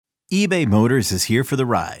eBay Motors is here for the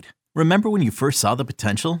ride. Remember when you first saw the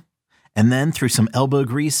potential? And then through some elbow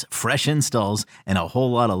grease, fresh installs, and a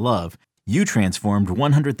whole lot of love, you transformed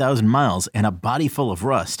 100,000 miles and a body full of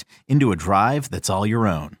rust into a drive that's all your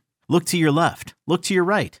own. Look to your left. Look to your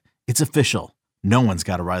right. It's official. No one's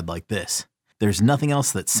got a ride like this. There's nothing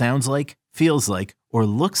else that sounds like, feels like, or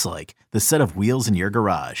looks like the set of wheels in your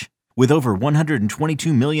garage. With over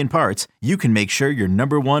 122 million parts, you can make sure your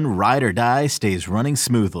number one ride or die stays running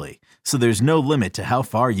smoothly. So there's no limit to how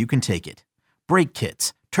far you can take it. Brake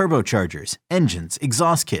kits, turbochargers, engines,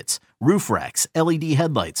 exhaust kits, roof racks, LED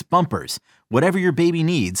headlights, bumpers, whatever your baby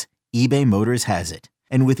needs, eBay Motors has it.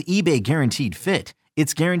 And with eBay Guaranteed Fit,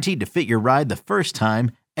 it's guaranteed to fit your ride the first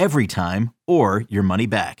time, every time, or your money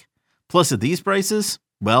back. Plus at these prices,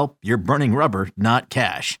 well, you're burning rubber, not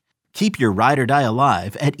cash. Keep your ride or die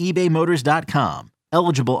alive at ebaymotors.com.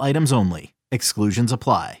 Eligible items only. Exclusions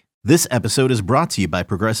apply. This episode is brought to you by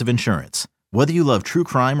Progressive Insurance. Whether you love true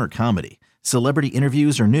crime or comedy, celebrity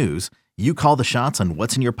interviews or news, you call the shots on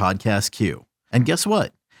what's in your podcast queue. And guess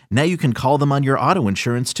what? Now you can call them on your auto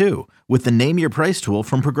insurance too with the Name Your Price tool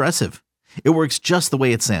from Progressive. It works just the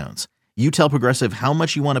way it sounds. You tell Progressive how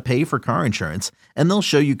much you want to pay for car insurance, and they'll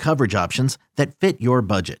show you coverage options that fit your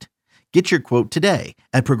budget. Get your quote today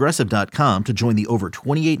at Progressive.com to join the over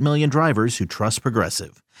 28 million drivers who trust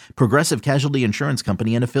Progressive. Progressive Casualty Insurance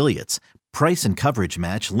Company and Affiliates. Price and coverage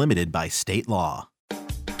match limited by state law.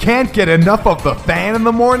 Can't get enough of the Fan in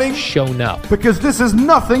the morning? Shown up. Because this is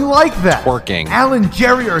nothing like that. Working. Al and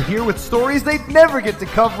Jerry are here with stories they'd never get to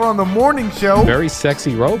cover on the morning show. Very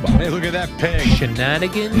sexy robot. Hey, look at that pig.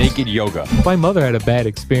 Shenanigans. Naked yoga. My mother had a bad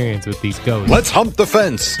experience with these ghosts. Let's hump the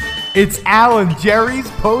fence. It's Al and Jerry's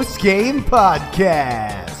post-game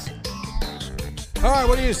podcast. All right,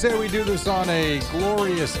 what do you say we do this on a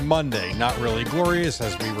glorious Monday? Not really glorious.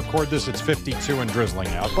 As we record this, it's 52 and drizzling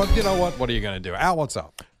out. But you know what? What are you going to do? Al, what's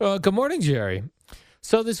up? Good morning, Jerry.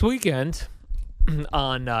 So this weekend,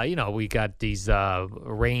 we got these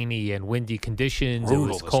rainy and windy conditions. Brutal it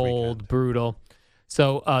was this cold, weekend. brutal.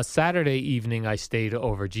 So Saturday evening, I stayed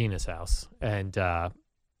over Gina's house. And,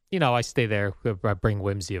 I stay there. I bring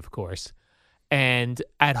Whimsy, of course. And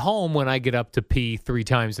at home, when I get up to pee 3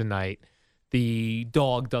 times a night, the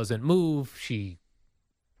dog doesn't move. She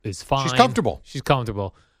is fine. She's comfortable. She's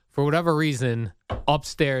comfortable. For whatever reason,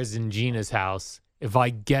 upstairs in Gina's house, if I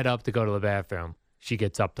get up to go to the bathroom, she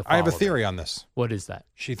gets up to follow I have a me. theory on this. What is that?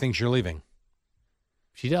 She thinks you're leaving.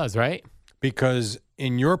 She does, right? Because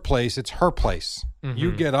in your place, it's her place. Mm-hmm.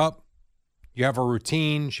 You get up. You have a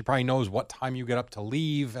routine. She probably knows what time you get up to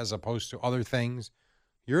leave as opposed to other things.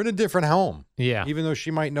 You're in a different home. Yeah. Even though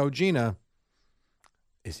she might know Gina.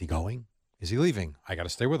 Is he going? Is he leaving? I got to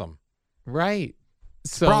stay with him. Right.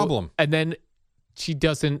 So, Problem. And then she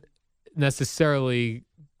doesn't necessarily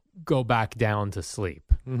go back down to sleep.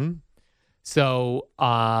 Mm-hmm. So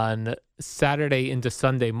on Saturday into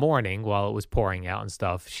Sunday morning, while it was pouring out and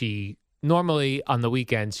stuff, she normally on the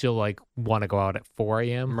weekends, she'll want to go out at 4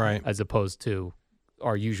 a.m. Right. As opposed to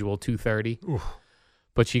our usual 2:30.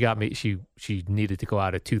 But she got me, she needed to go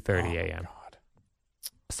out at 2:30 a.m. God.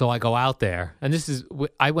 So I go out there, and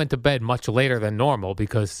I went to bed much later than normal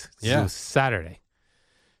because it was Saturday.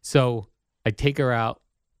 So I take her out.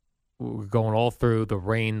 We're going all through the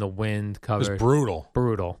rain, the wind, covered. It was brutal.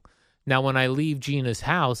 Brutal. Now, when I leave Gina's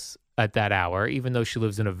house at that hour, even though she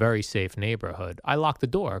lives in a very safe neighborhood, I lock the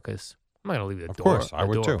door because I'm not going to leave the door. Of course, I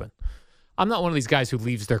would too. Open. I'm not one of these guys who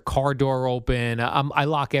leaves their car door open. I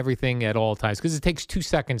lock everything at all times because it takes 2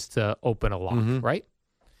 seconds to open a lock, right?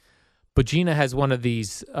 But Gina has one of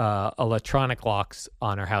these electronic locks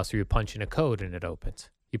on her house where you punch in a code and it opens.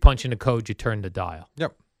 You punch in a code, you turn the dial.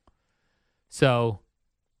 Yep. So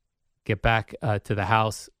get back to the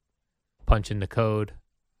house, punch in the code.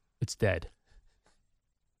 It's dead.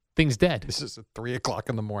 Thing's dead. This is at 3 o'clock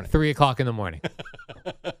in the morning. 3 o'clock in the morning.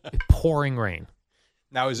 Pouring rain.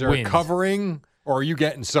 Now, is there Wind. a covering or are you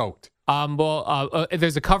getting soaked?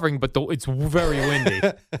 There's a covering, but it's very windy.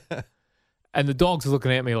 And the dog's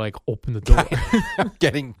looking at me like, open the door. I'm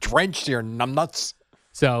getting drenched here, numbnuts.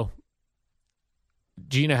 So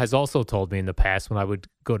Gina has also told me in the past when I would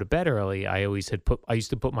go to bed early, I used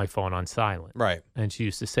to put my phone on silent. Right. And she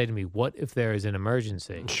used to say to me, what if there is an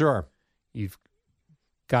emergency? Sure. You've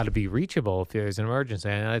got to be reachable if there's an emergency.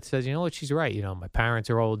 And I said, you know what? She's right. My parents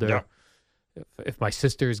are older. Yeah. If my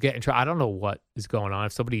sister is getting trouble, I don't know what is going on.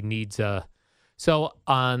 If somebody needs so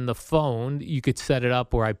on the phone, you could set it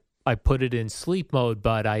up where I put it in sleep mode,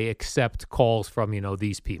 but I accept calls from,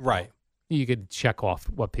 these people. Right. You could check off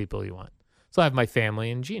what people you want. So I have my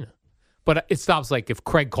family and Gina. But it stops if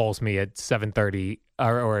Craig calls me at 7:30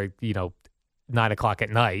 or 9 o'clock at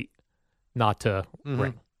night, not to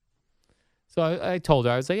ring. So I told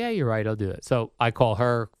her, I was like, yeah, you're right, I'll do it. So I call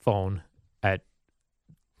her phone at,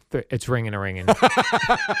 it's ringing and ringing.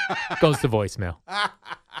 Goes to voicemail.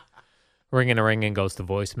 Ringing and ringing, goes to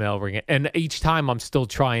voicemail, ringing. And each time I'm still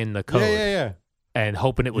trying the code. Yeah. And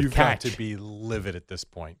hoping it would You've catch. got to be livid at this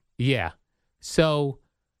point. Yeah. So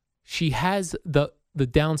she has the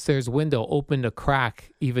downstairs window open a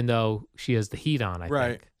crack, even though she has the heat on, I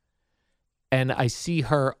think. And I see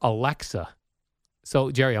her Alexa.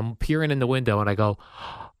 So, Jerry, I'm peering in the window and I go,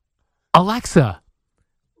 Alexa,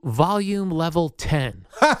 volume level 10.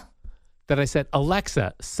 That I said,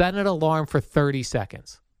 Alexa, set an alarm for 30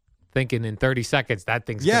 seconds. Thinking in 30 seconds, that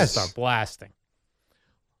thing's going to start blasting.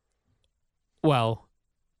 Well,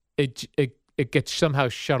 it gets somehow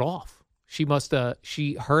shut off. She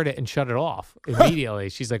heard it and shut it off immediately.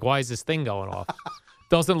 She's like, why is this thing going off?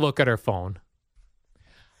 Doesn't look at her phone.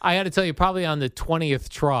 I had to tell you, probably on the 20th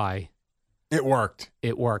try, it worked.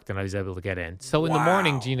 And I was able to get in. So in the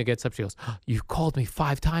morning, Gina gets up. She goes, you called me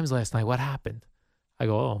 5 times last night. What happened? I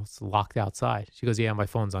go, oh, it's locked outside. She goes, yeah, my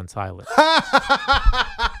phone's on silent.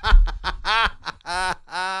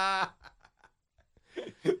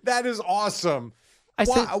 That is awesome. I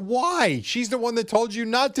said, why? She's the one that told you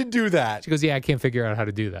not to do that. She goes, yeah, I can't figure out how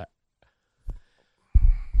to do that.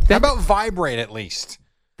 How about vibrate at least?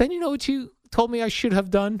 Then you know what you told me I should have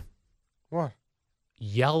done? What?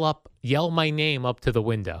 Yell my name up to the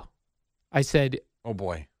window. I said, oh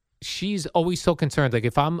boy. She's always so concerned. Like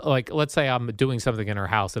if I'm like, let's say I'm doing something in her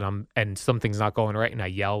house and something's not going right, and I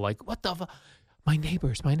yell like, "What the? My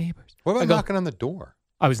neighbors!" What about knocking on the door?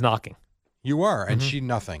 I was knocking. You were, and she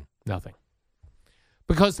nothing.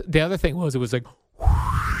 Because the other thing was, it was like,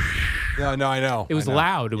 yeah, no, I know. It was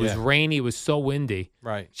loud. It was rainy. It was so windy.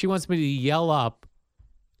 Right. She wants me to yell up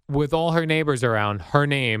with all her neighbors around her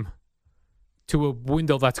name to a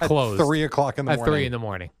window that's closed at 3 o'clock in the morning. At 3 in the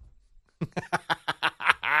morning.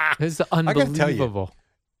 This is unbelievable. I gotta tell you,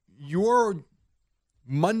 your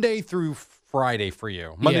Monday through Friday for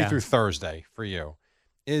you, Monday through Thursday for you,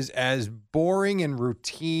 is as boring and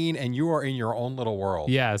routine, and you are in your own little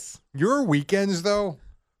world. Yes. Your weekends, though,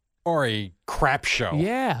 are a crap show.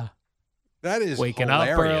 Yeah. That is waking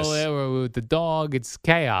hilarious. up early with the dog. It's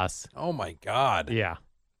chaos. Oh, my God. Yeah.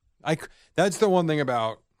 That's the one thing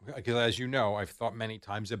about, because as you know, I've thought many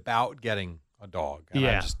times about getting a dog. And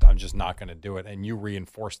I'm just not going to do it. And you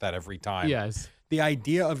reinforce that every time. Yes. The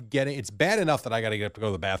idea of it's bad enough that I got to get up to go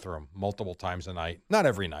to the bathroom multiple times a night. Not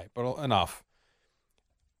every night, but enough.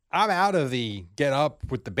 I'm out of the get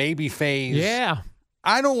up with the baby phase. Yeah.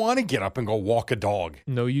 I don't want to get up and go walk a dog.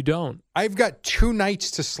 No, you don't. I've got 2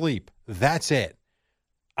 nights to sleep. That's it.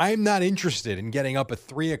 I'm not interested in getting up at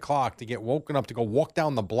 3 o'clock to get woken up to go walk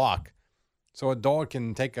down the block so a dog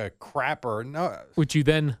can take a crap or no. Which you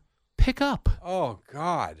then pick up. Oh,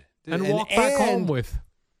 God. And walk back home with.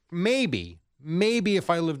 Maybe if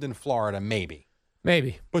I lived in Florida, maybe.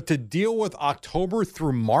 But to deal with October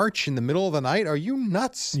through March in the middle of the night, are you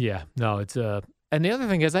nuts? Yeah. No, it's and the other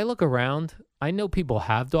thing is I look around, I know people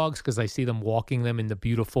have dogs because I see them walking them in the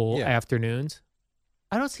beautiful afternoons.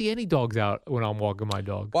 I don't see any dogs out when I'm walking my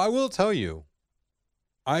dog. Well, I will tell you,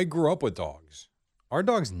 I grew up with dogs. Our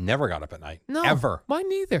dogs never got up at night. No. Ever. Mine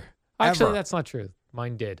neither. Actually, that's not true.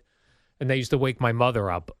 Mine did. And they used to wake my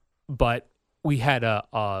mother up. But we had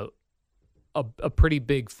a pretty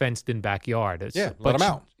big fenced-in backyard. Let them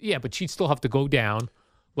out. Yeah, but she'd still have to go down,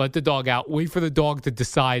 let the dog out, wait for the dog to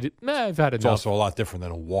decide, I've had enough. It's also a lot different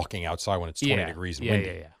than walking outside when it's 20 degrees and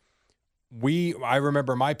windy. Yeah. I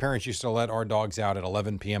remember my parents used to let our dogs out at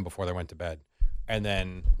 11 p.m. before they went to bed. And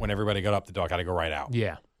then when everybody got up, the dog had to go right out.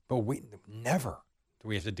 Yeah. But we never do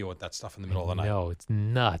we have to deal with that stuff in the middle of the night. No, it's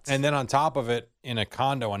nuts. And then on top of it, in a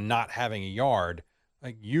condo and not having a yard,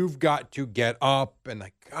 like you've got to get up and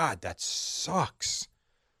like, God, that sucks.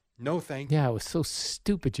 No, thank you. Yeah, it was so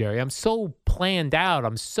stupid, Jerry. I'm so planned out.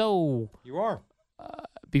 You are.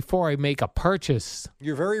 Before I make a purchase.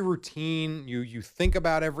 You're very routine. You think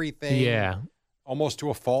about everything. Yeah. Almost to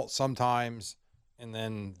a fault sometimes. And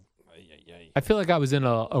then I feel like I was in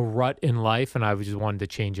a rut in life and I just wanted to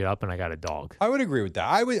change it up and I got a dog. I would agree with that.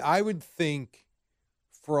 I would think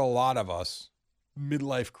for a lot of us,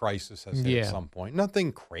 midlife crisis has hit at some point.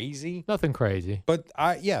 Nothing crazy. But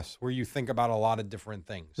yes, where you think about a lot of different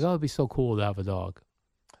things. That would be so cool to have a dog.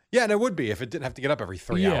 Yeah, and it would be if it didn't have to get up every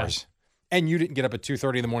 3 hours. And you didn't get up at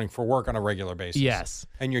 2:30 in the morning for work on a regular basis. Yes.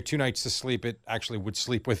 And your 2 nights to sleep, it actually would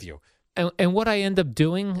sleep with you. And what I end up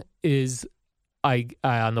doing is I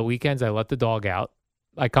on the weekends, I let the dog out.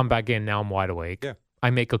 I come back in. Now I'm wide awake. Yeah. I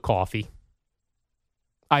make a coffee.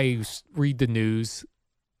 I read the news.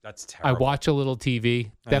 That's I terrible. watch a little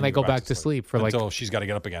TV, then you I go back to sleep for like until she's got to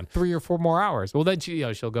get up again. 3 or 4 more hours. Well, then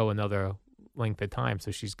she'll go another length of time, so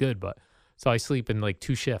she's good. But so I sleep in like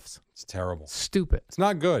 2 shifts. It's terrible. Stupid. It's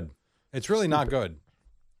not good. It's really not good.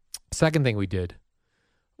 Second thing we did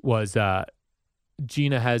was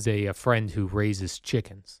Gina has a friend who raises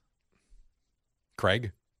chickens.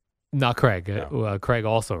 Craig? Not Craig. No. Craig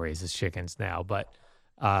also raises chickens now, but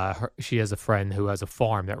she has a friend who has a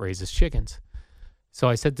farm that raises chickens. So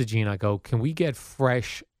I said to Gina, I go, can we get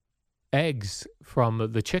fresh eggs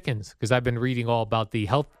from the chickens? Because I've been reading all about the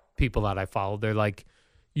health people that I follow. They're like,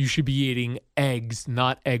 you should be eating eggs,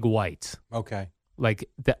 not egg whites. Okay. Like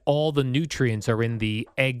all the nutrients are in the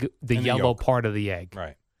egg, the In the yellow yolk. part of the egg.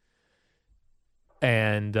 Right.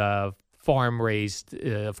 And farm raised,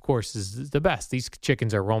 of course, is the best. These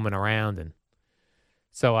chickens are roaming around. And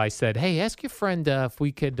so I said, hey, ask your friend if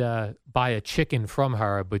we could buy a chicken from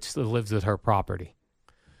her, which lives with her property.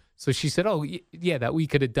 So she said, oh, yeah, that we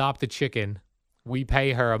could adopt a chicken. We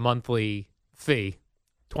pay her a monthly fee,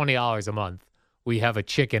 $20 a month. We have a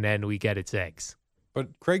chicken and we get its eggs.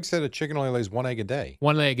 But Craig said a chicken only lays 1 egg a day.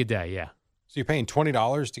 1 egg a day, yeah. So you're paying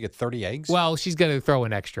 $20 to get 30 eggs? Well, she's going to throw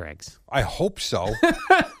in extra eggs. I hope so.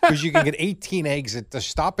 Because you can get 18 eggs at the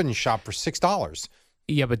Stop and Shop for $6.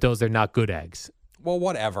 Yeah, but those are not good eggs. Well,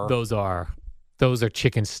 whatever. Those are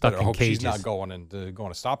chickens stuck I in hope cages. she's not going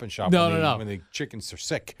to Stop and Shop No, when, no. when the chickens are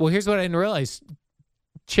sick. Well, here's what I didn't realize: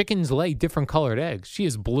 chickens lay different colored eggs. She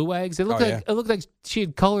has blue eggs. It looked Oh, like yeah? it looked like she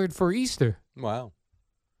had colored for Easter. Wow.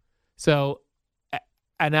 So,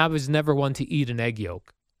 and I was never one to eat an egg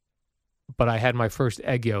yolk, but I had my first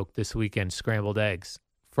egg yolk this weekend, scrambled eggs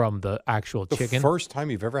from the actual The chicken. first time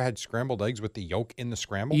you've ever had scrambled eggs with the yolk in the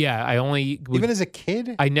scramble? Yeah, I only Even as a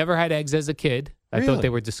kid? I never had eggs as a kid. I thought Really? they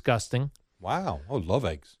were disgusting. Wow. Oh, love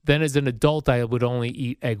eggs. Then as an adult, I would only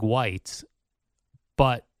eat egg whites.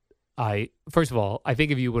 But first of all, I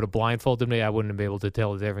think if you would have blindfolded me, I wouldn't have been able to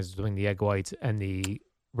tell the difference between the egg whites and the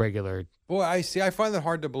regular. Boy, I find that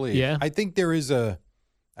hard to believe. Yeah? I think there is a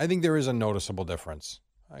noticeable difference.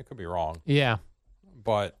 I could be wrong, Yeah.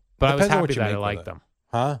 but But I was depends on happy what you that I make with liked it. them.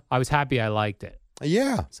 Huh? I was happy I liked it.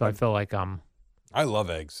 Yeah. So I feel like, I love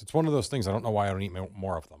eggs. It's one of those things. I don't know why I don't eat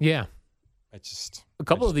more of them. yeah. It's just A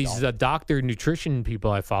couple I of just these don't. doctor nutrition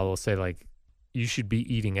people I follow say, like, you should be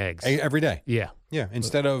eating eggs. Every day. Yeah. Yeah,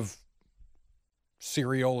 instead of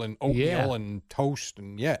cereal and oatmeal Yeah. and toast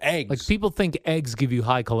and eggs. Like, people think eggs give you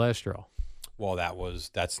high cholesterol. Well,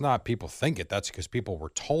 that's not people think it. That's because people were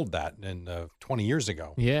told that 20 years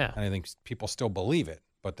ago. Yeah. And I think people still believe it.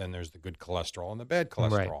 But then there's the good cholesterol and the bad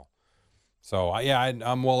cholesterol. Right. So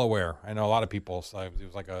I'm well aware. I know a lot of people. So it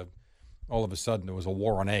was like all of a sudden there was a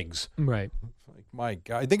war on eggs. Right. Like, my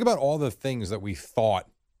God, think about all the things that we thought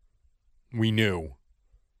we knew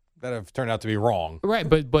that have turned out to be wrong. Right.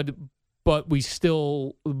 But we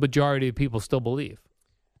still, the majority of people still believe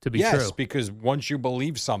to be Yes, true. because once you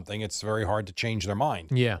believe something, it's very hard to change their mind,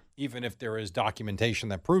 Yeah. even if there is documentation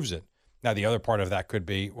that proves it. Now, the other part of that could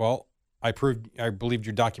be, well, I believed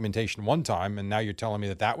your documentation one time, and now you're telling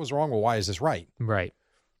me that was wrong. Well, why is this right? Right.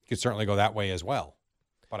 You could certainly go that way as well.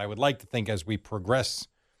 But I would like to think as we progress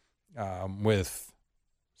with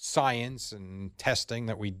science and testing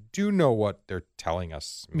that we do know what they're telling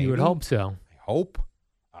us. You would Maybe. hope so. I hope.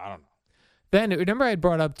 I don't know. Then, remember I had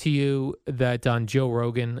brought up to you that on Joe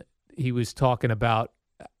Rogan, he was talking about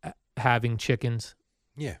having chickens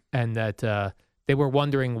Yeah. and that they were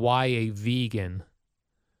wondering why a vegan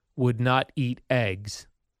would not eat eggs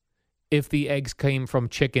if the eggs came from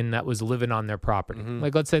chicken that was living on their property. Mhm.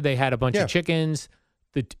 Like, let's say they had a bunch Yeah. of chickens.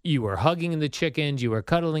 You were hugging the chickens. You were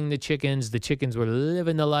cuddling the chickens. The chickens were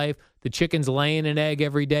living the life. The chicken's laying an egg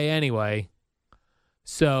every day anyway.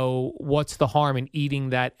 So what's the harm in eating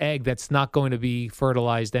that egg that's not going to be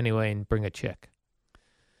fertilized anyway and bring a chick?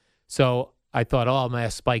 So I thought, I'm going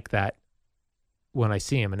to spike that when I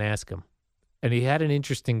see him and ask him. And he had an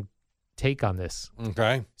interesting take on this.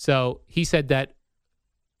 Okay. So he said that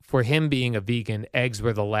for him being a vegan, eggs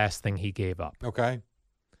were the last thing he gave up. Okay.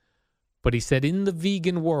 But he said in the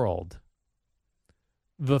vegan world,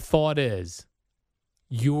 the thought is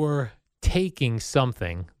you're taking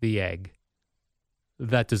something, the egg,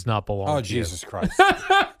 that does not belong Oh, to Jesus Christ.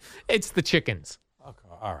 you. It's the chickens. Okay.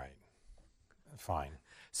 All right. Fine.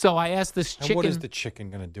 So I asked this And chicken. what is the chicken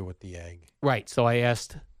going to do with the egg? Right. So I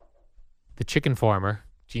asked the chicken farmer,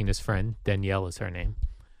 Gina's friend, Danielle is her name.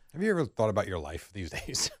 Have you ever thought about your life these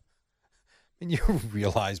days? I mean, you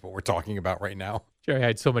realize what we're talking about right now? Sure, I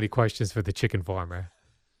had so many questions for the chicken farmer.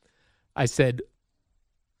 I said,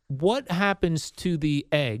 what happens to the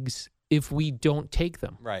eggs if we don't take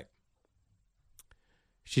them? Right.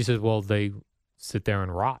 She said, well, they sit there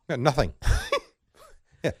and rot. Yeah, nothing.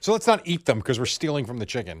 Yeah, so let's not eat them because we're stealing from the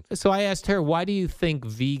chicken. So I asked her, why do you think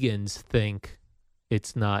vegans think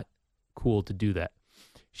it's not cool to do that?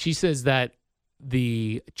 She says that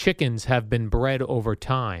the chickens have been bred over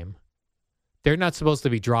time. They're not supposed to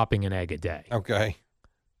be dropping an egg a day, Okay.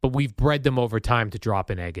 but we've bred them over time to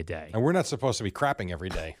drop an egg a day. And we're not supposed to be crapping every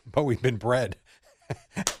day, but we've been bred.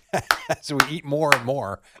 So we eat more and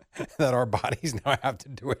more that our bodies now have to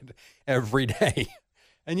do it every day.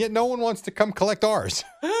 And yet no one wants to come collect ours.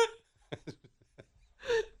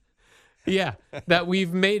 Yeah, that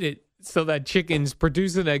we've made it so that chickens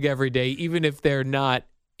produce an egg every day, even if they're not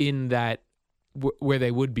in that where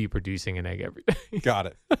they would be producing an egg every day. Got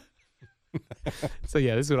it. So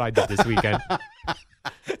yeah, this is what I did this weekend.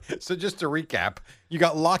 So just to recap, you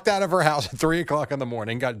got locked out of her house at 3 o'clock in the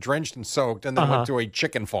morning, got drenched and soaked, and then went to a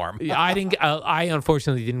chicken farm. Yeah, I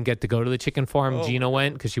unfortunately didn't get to go to the chicken farm. Gina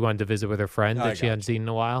went because she wanted to visit with her friend that she hadn't seen in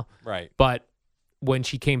a while. Right. But when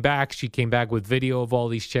she came back with video of all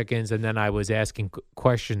these chickens, and then I was asking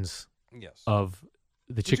questions Yes. of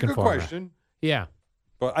the It's a chicken good farmer. question. Yeah,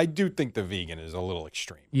 But I do think the vegan is a little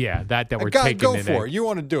extreme. yeah, that we're God, taking go an for egg. it. You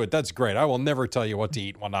want to do it. That's great. I will never tell you what to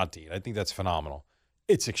eat, what not to eat. I think that's phenomenal.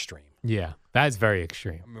 It's extreme. Yeah, that's very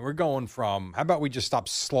extreme. I mean, we're going from, how about we just stop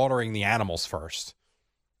slaughtering the animals first?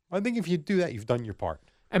 I think if you do that, you've done your part.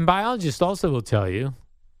 And biologists also will tell you,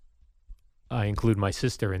 I include my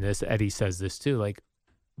sister in this, Eddie says this too, like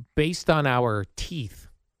based on our teeth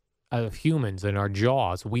of humans and our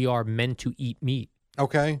jaws, we are meant to eat meat.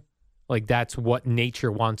 Okay. Like that's what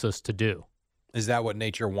nature wants us to do. Is that what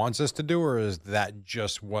nature wants us to do, or is that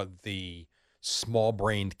just what the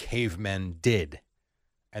small-brained cavemen did?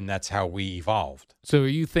 And that's how we evolved. So are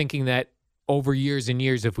you thinking that over years and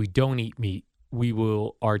years, if we don't eat meat,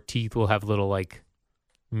 our teeth will have little like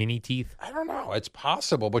mini teeth? I don't know. It's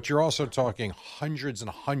possible, but you're also talking hundreds and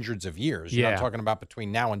hundreds of years. You're Yeah. not talking about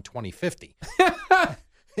between now and 2050.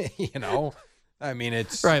 You know? I mean,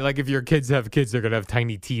 it's... Right. Like if your kids have kids, they're going to have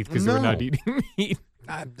tiny teeth because they're not No. eating meat.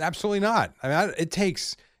 Absolutely not. I mean, it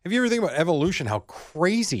takes... If you ever think about evolution, how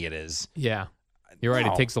crazy it is. Yeah. You're right.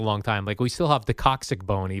 No. It takes a long time. Like we still have the coccyx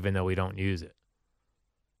bone, even though we don't use it.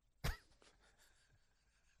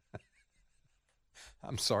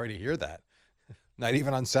 I'm sorry to hear that. Not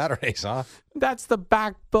even on Saturdays, huh? That's the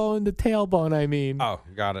backbone, the tailbone, I mean. Oh,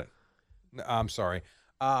 got it. I'm sorry.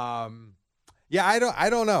 Yeah, I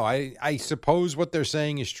don't know. I suppose what they're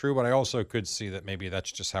saying is true, but I also could see that maybe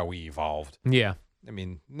that's just how we evolved. Yeah. I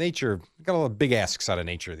mean, nature got a lot of big asks out of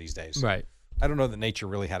nature these days. Right. I don't know that nature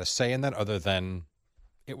really had a say in that, other than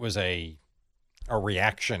it was a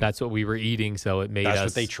reaction. That's what we were eating, so it made That's us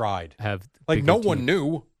what they tried. have Like bigger no one teeth.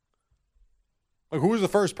 knew. Like who was the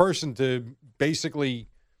first person to basically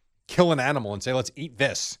kill an animal and say, "Let's eat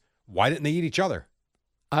this"? Why didn't they eat each other?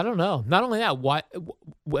 I don't know. Not only that, why?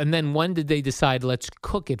 And then when did they decide let's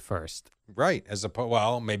cook it first? Right.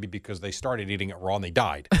 Well, maybe because they started eating it raw and they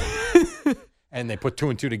died. And they put two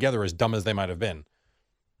and two together, as dumb as they might have been.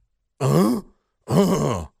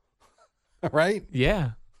 Right?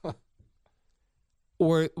 Yeah.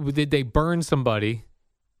 Or did they burn somebody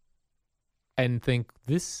and think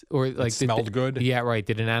this, or like smelled good? Yeah, right.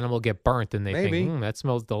 Did an animal get burnt and they Maybe. think that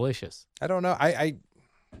smells delicious? I don't know. I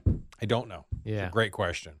don't know. Yeah. It's a great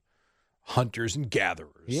question. Hunters and gatherers.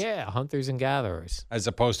 Yeah, hunters and gatherers. As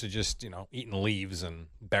opposed to just, eating leaves and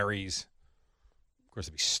berries. Of course,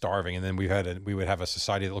 they'd be starving, and then we would have a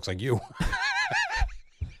society that looks like you.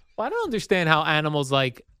 Well, I don't understand how animals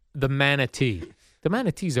like the manatee. The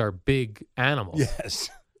manatees are big animals. Yes.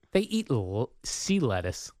 They eat sea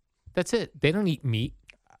lettuce. That's it. They don't eat meat.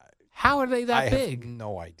 How are they that I big? have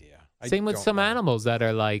no idea. I Same with don't some know. animals that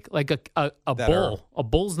are like a That bull. A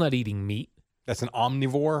bull's not eating meat. That's an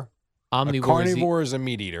omnivore. Omnivore. A carnivore is a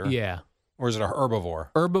meat eater. Yeah. Or is it a herbivore?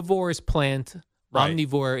 Herbivore is plant. Right.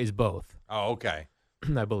 Omnivore is both, Oh, okay.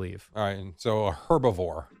 I believe. All right. And so a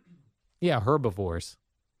herbivore. Yeah, herbivores.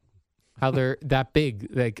 How they're that big.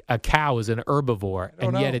 Like a cow is an herbivore,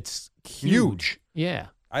 don't and yet know. it's huge. Yeah.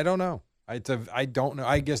 I don't know. I don't know.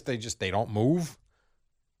 I guess they don't move.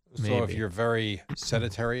 So if Maybe. you're very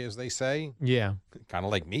sedentary, as they say, Yeah. kind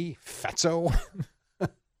of like me, fatso.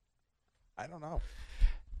 I don't know.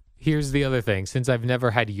 Here's the other thing. Since I've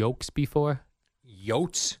never had yolks before,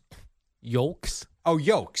 Yotes? yolks, Oh,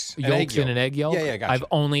 yolks. An yolks egg in yolk. an egg yolk. Yeah, gotcha. I've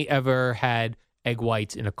only ever had egg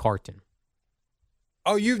whites in a carton.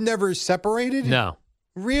 Oh, you've never separated? No.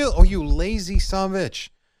 Real? Oh, you lazy son of a bitch.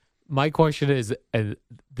 My question is, and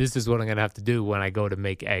this is what I'm going to have to do when I go to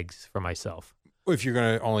make eggs for myself. If you're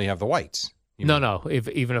going to only have the whites. You No, mean.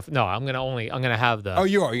 no. I'm going to have the. Oh,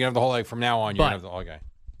 you are. You're going to have the whole egg from now on. You're But- going to have the, okay.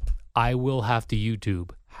 I will have to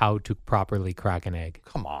YouTube how to properly crack an egg.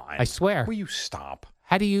 Come on. I swear. Will you stop?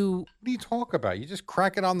 How do you? What do you talk about? You just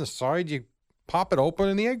crack it on the side, you pop it open,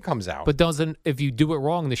 and the egg comes out. But doesn't if you do it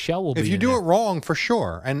wrong, the shell will be. If you in do there. it wrong, for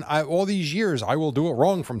sure. And all these years, I will do it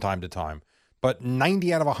wrong from time to time. But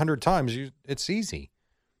 90 out of 100 times, it's easy.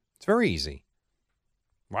 It's very easy.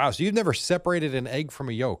 Wow. So you've never separated an egg from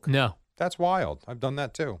a yolk? No. That's wild. I've done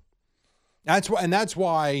that too. That's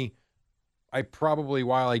why I probably,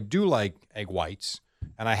 while I do like egg whites,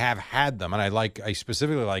 and I have had them, and I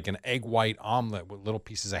specifically like an egg white omelet with little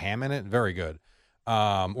pieces of ham in it. Very good.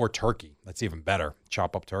 Or turkey. That's even better.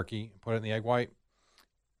 Chop up turkey, put it in the egg white.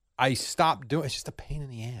 I stopped doing. It's just a pain in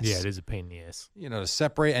the ass. Yeah, it is a pain in the ass. You know, to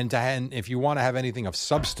separate and if you want to have anything of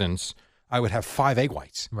substance, I would have 5 egg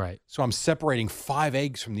whites. Right. So I'm separating 5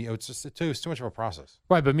 eggs from the. It's too much of a process.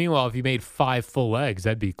 Right, but meanwhile, if you made 5 full eggs,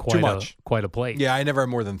 that'd be quite much. quite a plate. Yeah, I never have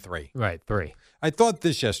more than 3. Right, 3. I thought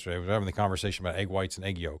this yesterday. We were having the conversation about egg whites and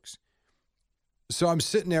egg yolks. So I'm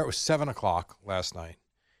sitting there. It was 7:00 last night,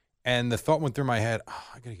 and the thought went through my head: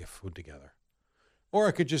 I got to get food together, or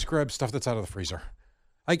I could just grab stuff that's out of the freezer.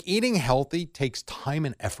 Like eating healthy takes time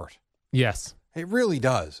and effort. Yes, It really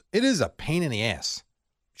does. It is a pain in the ass.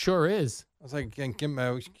 sure is. I was like, and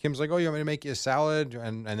Kim's like, oh, you want me to make you a salad?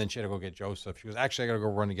 And then she had to go get Joseph. She was actually, I got to go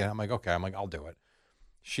run again. I'm like, okay. I'm like, I'll do it.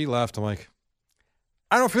 She left. I'm like,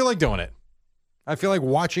 I don't feel like doing it. I feel like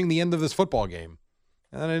watching the end of this football game.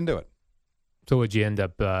 And then I didn't do it. So what'd you end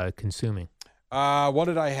up consuming? What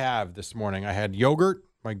did I have this morning? I had yogurt,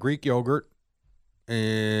 my Greek yogurt.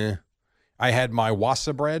 I had my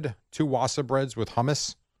wasa bread, 2 wasa breads with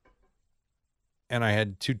hummus. And I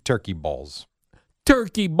had 2 turkey balls.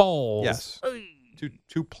 Turkey balls. Yes.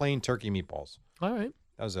 2 plain turkey meatballs. All right.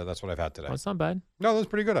 That's what I've had today. Well, that's not bad. No, that was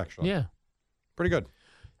pretty good, actually. Yeah. Pretty good.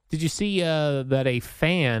 Did you see that a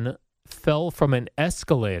fan fell from an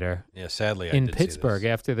escalator Yeah, sadly, I in did see Pittsburgh this.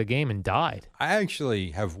 after the game and died? I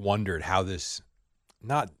actually have wondered how this,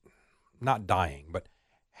 not dying, but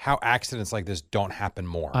how accidents like this don't happen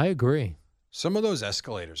more. I agree. Some of those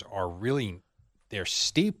escalators are really, they're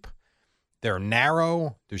steep, they're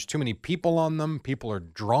narrow, there's too many people on them, people are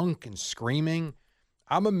drunk and screaming.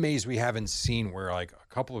 I'm amazed we haven't seen where like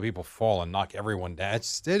a couple of people fall and knock everyone down.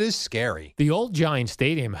 It is scary. The old Giant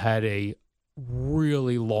Stadium had a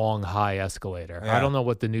really long, high escalator. Yeah. I don't know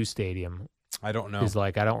what the new stadium I don't know. is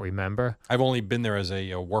like. I don't remember. I've only been there as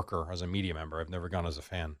a worker, as a media member. I've never gone as a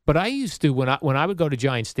fan. But I used to when I would go to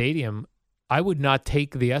Giant Stadium, I would not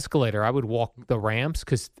take the escalator. I would walk the ramps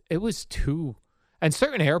because it was too. And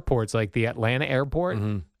certain airports, like the Atlanta airport,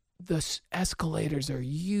 the escalators are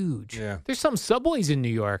huge. Yeah. There's some subways in New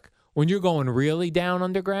York when you're going really down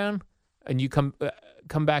underground and you come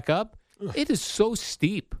back up. It is so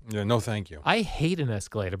steep. Yeah, no thank you. I hate an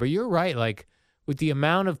escalator, but you're right. Like with the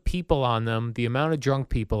amount of people on them, the amount of drunk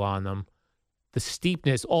people on them, the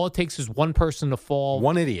steepness, all it takes is one person to fall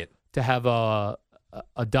One idiot. to have a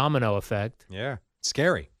domino effect. Yeah.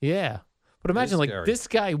 Scary. Yeah. But imagine like scary. this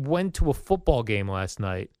guy went to a football game last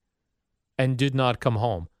night and did not come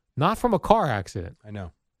home. Not from a car accident. I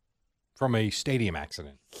know. From a stadium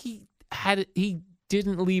accident. He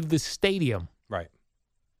didn't leave the stadium. Right.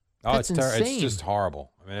 Oh, That's it's insane. it's just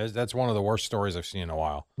horrible. I mean, that's one of the worst stories I've seen in a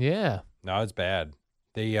while. Yeah. No, it's bad.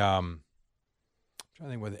 I'm trying to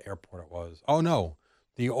think where the airport it was. Oh no,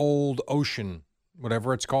 the old Ocean,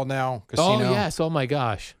 whatever it's called now, casino. Oh yes. Oh my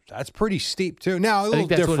gosh. That's pretty steep too. Now a I little think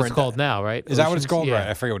that's different. what it's called now, right? Is that what it's Oceans? called? Yeah. Right.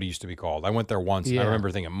 I forget what it used to be called. I went there once. And Yeah. I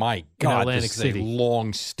remember thinking, my God, Atlantic this is City. a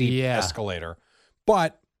long, steep Yeah. escalator.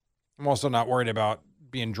 But I'm also not worried about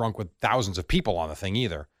being drunk with thousands of people on the thing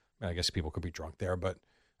either. I mean, I guess people could be drunk there, but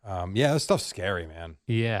yeah, this stuff's scary, man.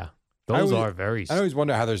 Yeah. I Those always- are very. I always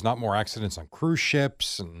wonder how there's not more accidents on cruise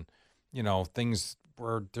ships and, things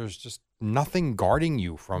where there's just nothing guarding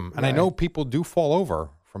you from. And I know Right. people do fall over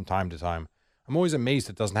from time to time. I'm always amazed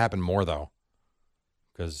it doesn't happen more, though,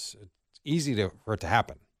 because it's easy for it to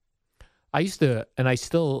happen. I used to, and I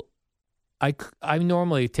still, I'm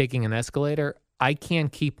normally taking an escalator. I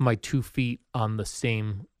can't keep my 2 feet on the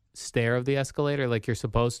same stair of the escalator like you're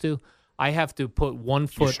supposed to. I have to put 1 You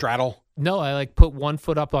foot. straddle. No, I like put 1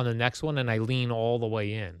 foot up on the next one and I lean all the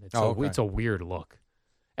way in. Okay. It's a weird look.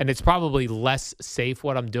 And it's probably less safe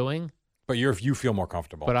what I'm doing, But you feel more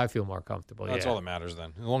comfortable. but I feel more comfortable. That's yeah. all that matters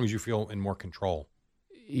then. As long as you feel in more control.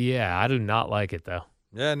 Yeah, I do not like it though.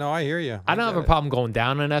 Yeah, no, I hear you. I don't have a get it. problem going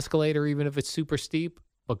down an escalator even if it's super steep,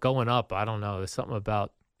 but going up, I don't know. There's something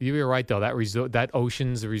about you're right though. That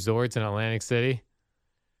Oceans Resorts in Atlantic City,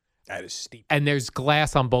 That is steep. and there's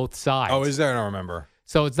glass on both sides. Oh, is there? I don't remember.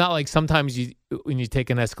 So it's not like sometimes when you take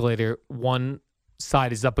an escalator, one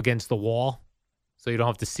side is up against the wall, so you don't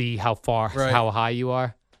have to see how high you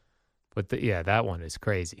are. But that one is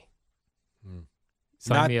crazy.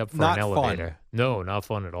 Sign me up for an elevator. Fun. No, not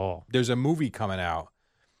fun at all. There's a movie coming out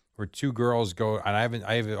where two girls go, and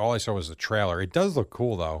all I saw was the trailer. It does look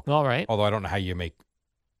cool though. All right. Although I don't know how you make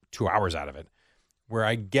 2 hours out of it. Where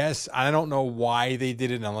I guess I don't know why they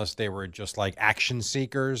did it unless they were just like action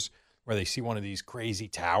seekers, where they see one of these crazy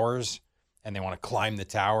towers and they want to climb the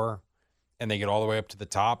tower, and they get all the way up to the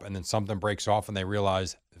top, and then something breaks off and they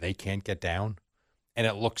realize they can't get down, and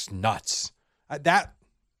it looks nuts.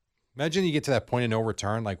 Imagine you get to that point of no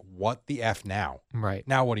return. Like, what the F now? Right.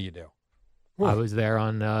 Now what do you do? I was there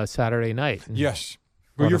on Saturday night. Yes.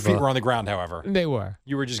 Well, your feet were on the ground, however. They were.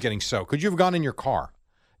 You were just getting soaked. Could you have gone in your car?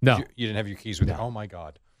 No. You didn't have your keys with you? Oh, my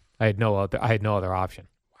God. I had no other option.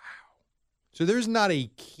 So there's not a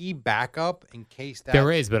key backup in case that...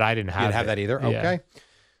 There is, but I didn't have You didn't have that either? Yeah. Okay.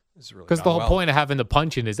 Because the whole point of having the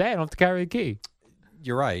punch in is, hey, I don't have to carry a key.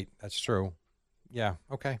 You're right. That's true. Yeah.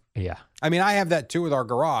 Okay. Yeah. I mean, I have that too with our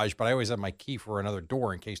garage, but I always have my key for another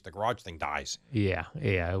door in case the garage thing dies. Yeah.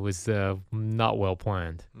 Yeah. It was not well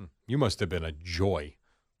planned. You must have been a joy.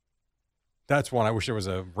 That's one. I wish there was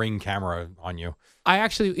a Ring camera on you. I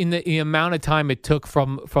actually, in the amount of time it took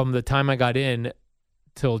from the time I got in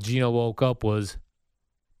till Gino woke up was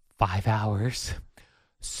 5 hours.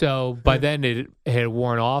 So by then it had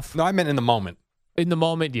worn off. No, I meant in the moment. In the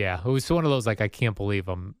moment, yeah. It was one of those like, I can't believe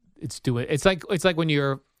it's like when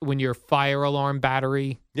your fire alarm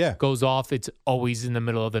battery goes off, it's always in the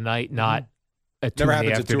middle of the night, not at 2 Never in the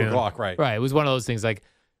happens at 2 afternoon. o'clock, right? Right. It was one of those things like,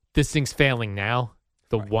 this thing's failing now.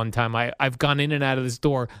 The one time I've gone in and out of this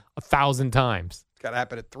door 1,000 times. It's got to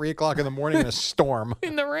happen at 3 o'clock in the morning in a storm.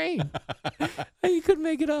 In the rain. You couldn't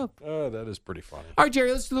make it up. Oh, that is pretty funny. All right,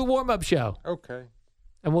 Jerry, let's do the warm-up show. Okay.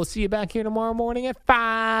 And we'll see you back here tomorrow morning at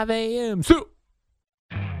 5 a.m. So.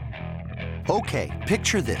 Okay,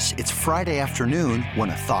 picture this. It's Friday afternoon when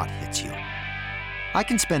a thought hits you. I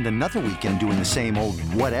can spend another weekend doing the same old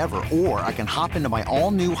whatever, or I can hop into my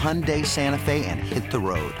all-new Hyundai Santa Fe and hit the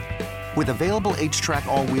road. With available H-Track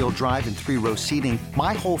all-wheel drive and 3-row seating,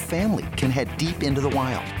 my whole family can head deep into the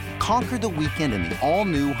wild. Conquer the weekend in the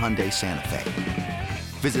all-new Hyundai Santa Fe.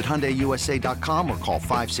 Visit HyundaiUSA.com or call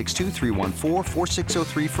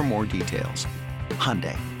 562-314-4603 for more details.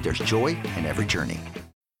 Hyundai, there's joy in every journey.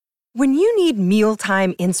 When you need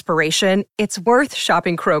mealtime inspiration, it's worth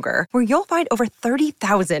shopping Kroger, where you'll find over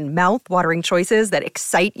 30,000 mouth-watering choices that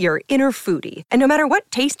excite your inner foodie. And no matter what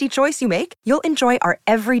tasty choice you make, you'll enjoy our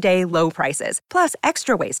everyday low prices, plus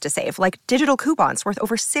extra ways to save, like digital coupons worth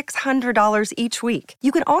over $600 each week.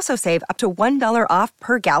 You can also save up to $1 off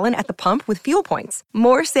per gallon at the pump with fuel points.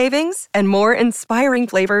 More savings and more inspiring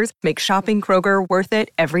flavors make shopping Kroger worth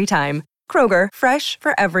it every time. Kroger, fresh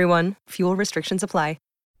for everyone. Fuel restrictions apply.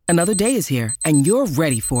 Another day is here, and you're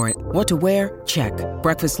ready for it. What to wear? Check.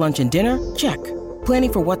 Breakfast, lunch, and dinner? Check.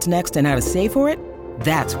 Planning for what's next and how to save for it?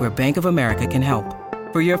 That's where Bank of America can help.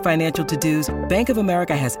 For your financial to-dos, Bank of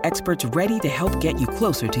America has experts ready to help get you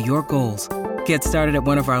closer to your goals. Get started at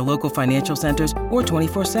one of our local financial centers or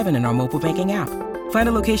 24/7 in our mobile banking app. Find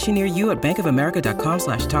a location near you at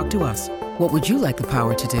bankofamerica.com/talktous. What would you like the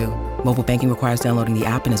power to do? Mobile banking requires downloading the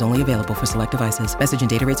app and is only available for select devices. Message and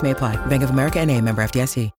data rates may apply. Bank of America N.A., member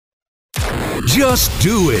FDIC. Just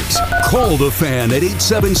do it. Call the Fan at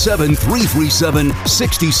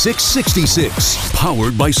 877-337-6666.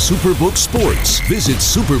 Powered by Superbook Sports. Visit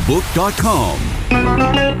superbook.com.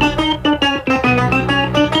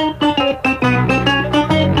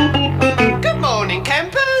 Good morning,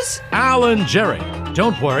 campers. Alan Jerry.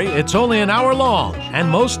 Don't worry, it's only an hour long, and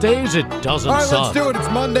most days it doesn't All right, suck. let's do it. It's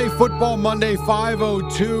Monday, Football Monday,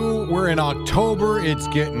 5:02. We're in October. It's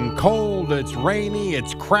getting cold. It's rainy.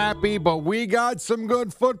 It's crappy, but we got some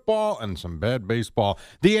good football and some bad baseball.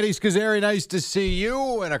 The Eddie Scazzeri, nice to see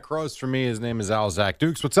you. And across from me, his name is Al Zach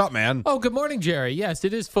Dukes. What's up, man? Oh, good morning, Jerry. Yes,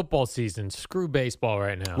 it is football season. Screw baseball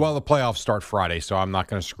right now. Well, the playoffs start Friday, so I'm not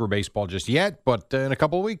going to screw baseball just yet, but in a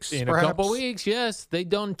couple of weeks, in perhaps. a couple weeks, yes. They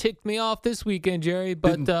done ticked me off this weekend, Jerry,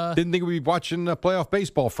 but didn't think we'd be watching playoff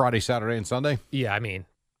baseball Friday, Saturday, and Sunday. Yeah, I mean,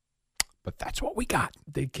 but that's what we got.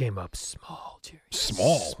 They came up small, Jerry.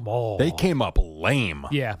 Small. They came up lame.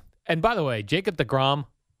 Yeah. And by the way, Jacob deGrom,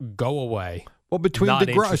 go away. Well, between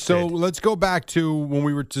DeGrom, so let's go back to when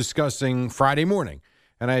we were discussing Friday morning.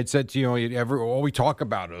 And I had said to you, all we talk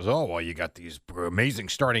about is, you got these amazing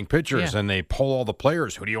starting pitchers, and they pull all the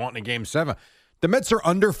players. Who do you want in Game 7? The Mets are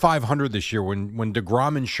under 500 this year when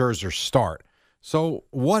DeGrom and Scherzer start. So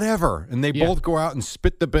whatever. And they both go out and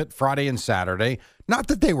spit the bit Friday and Saturday. Not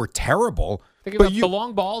that they were terrible. They give up the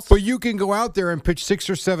long balls. But you can go out there and pitch 6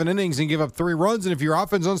 or 7 innings and give up 3 runs. And if your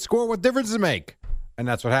offense doesn't score, what difference does it make? And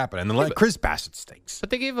that's what happened. And then Chris Bassett stinks. But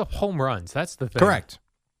they gave up home runs. That's the thing. Correct.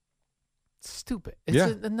 It's stupid.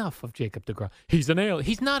 It's enough of Jacob deGrom. He's an alien.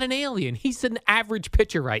 He's not an alien. He's an average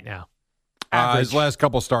pitcher right now. His last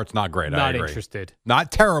couple starts, not great. I Not agree. interested.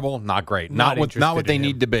 Not terrible, not great. Not what they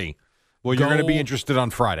need to be. Well, you're going to be interested on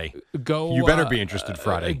Friday. You better be interested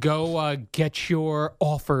Friday. Go get your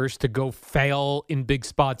offers to go fail in big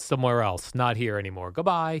spots somewhere else. Not here anymore.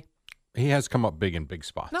 Goodbye. He has come up big in big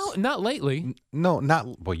spots. No, not lately. No,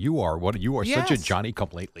 not. Well, you are. What you are such a Yes. Johnny come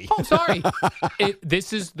lately. Oh, sorry.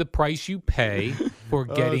 This is the price you pay for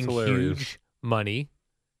getting huge money.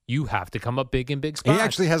 You have to come up big in big spots. He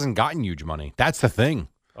actually hasn't gotten huge money. That's the thing.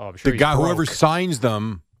 Oh, I'm sure the guy, he's whoever broke. signs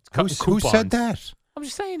them, who said that? I'm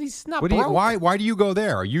just saying he's not What do you, broke. why do you go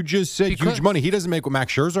there? You just said Because- huge money. He doesn't make what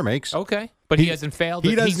Max Scherzer makes. Okay, but he hasn't failed.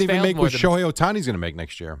 He doesn't He's even failed make more what than- Shohei Ohtani's going to make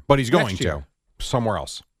next year, but he's going Next to year. somewhere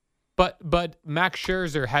else. But Max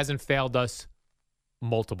Scherzer hasn't failed us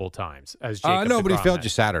multiple times as Jacob No, but he deGrom failed has. you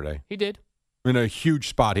Saturday. He did. In a huge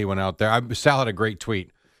spot, he went out there. Sal had a great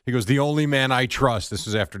tweet. He goes, "The only man I trust." This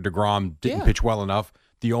was after DeGrom didn't pitch well enough.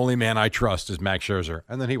 The only man I trust is Max Scherzer,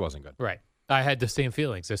 and then he wasn't good. Right. I had the same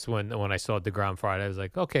feelings. This when I saw DeGrom Friday, I was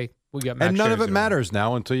like, okay, we got Max And none of it Scherzer. matters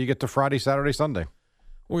now until you get to Friday, Saturday, Sunday.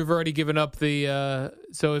 We've already given up the.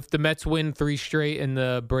 So if the Mets win 3 straight and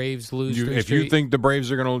the Braves lose 3 If straight, you think the Braves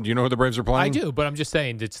are going to, do you know who the Braves are playing? I do, but I'm just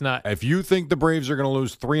saying it's not. If you think the Braves are going to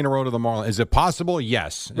lose 3 in a row to the Marlins, is it possible?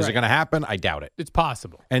 Yes. Is it Right. going to happen? I doubt it. It's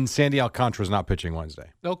possible. And Sandy Alcantara's not pitching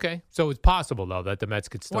Wednesday. Okay, so it's possible though that the Mets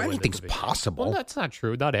could still Well, win. the anything's division. possible. Well, that's not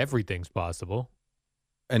true. Not everything's possible.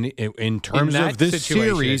 And in terms that of this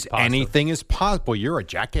situation, series, it's possible. anything is possible. You're a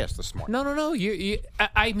jackass this morning. No.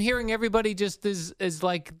 I'm hearing everybody just is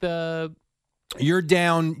like the You're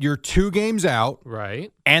down. You're 2 games out,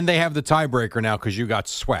 right. and they have the tiebreaker now because you got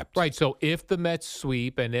swept. Right. So if the Mets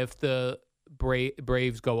sweep and if the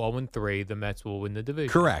Braves go 0-3, the Mets will win the division.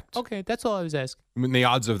 Correct. Okay, that's all I was asking. I mean, the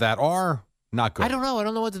odds of that are not good. I don't know. I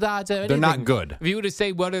don't know what the odds are. They're not good. If you were to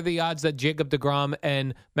say what are the odds that Jacob deGrom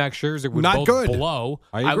and Max Scherzer would Not both good. blow,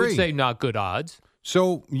 I would agree. say not good odds.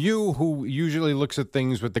 So you, who usually looks at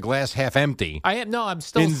things with the glass half empty, I'm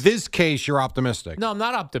still. in this case, you're optimistic. No, I'm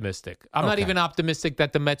not optimistic. I'm not Okay. even optimistic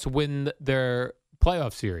that the Mets win their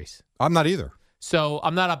playoff series. I'm not either. So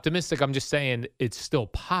I'm not optimistic. I'm just saying it's still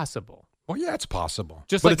possible. Well, yeah, it's possible.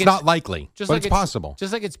 Just but like it's not likely. Just but like it's possible.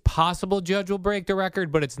 Just like it's possible Judge will break the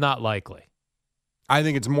record, but it's not likely. I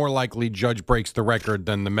think it's more likely Judge breaks the record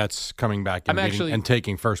than the Mets coming back and, and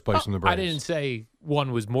taking first place from the Braves. I didn't say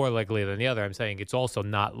one was more likely than the other. I'm saying it's also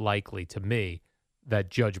not likely to me that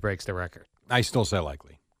Judge breaks the record. I still say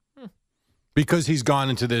likely. Because he's gone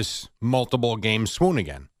into this multiple game swoon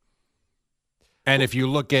again. And if you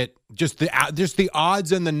look at just the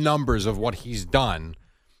odds and the numbers of what he's done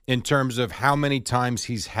in terms of how many times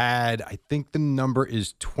he's had, I think the number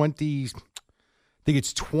is 20. I think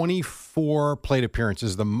it's 24 plate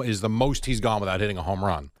appearances is the most he's gone without hitting a home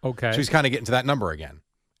run. Okay. So he's kind of getting to that number again.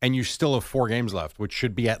 And you still have 4 games left, which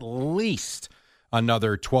should be at least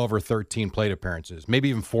another 12 or 13 plate appearances, maybe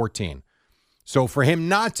even 14. So for him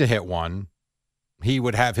not to hit one, he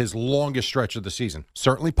would have his longest stretch of the season.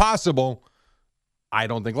 Certainly possible. I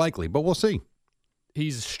don't think likely, but we'll see.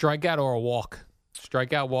 He's a strikeout or a walk.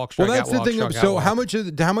 Strikeout, walk, strikeout, Well, that's walk, the thing. strikeout, So walk.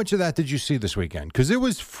 how much of that did you see this weekend? Because it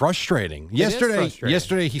was frustrating. is frustrating.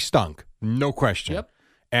 Yesterday he stunk, no question. Yep.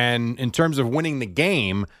 And in terms of winning the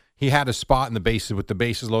game, he had a spot in the bases with the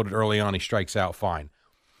bases loaded early on. He strikes out fine.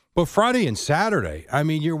 But Friday and Saturday, I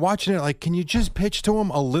mean, you're watching it like, can you just pitch to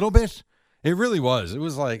him a little bit? It really was. It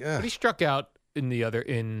was like, But he struck out he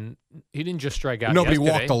didn't just strike out. no, but he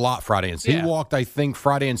yesterday. walked a lot Friday and Yeah. he walked, I think,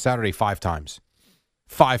 Friday and Saturday 5 times.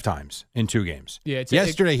 5 times in 2 games. Yeah,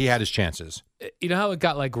 Yesterday he had his chances. You know how it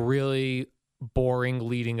got like really boring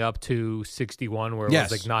leading up to 61 where it Yes.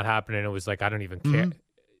 was like not happening. It was like, I don't even care.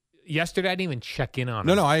 Yesterday, I didn't even check in on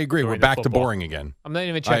No, him I agree. We're during the back to football. boring again. I'm not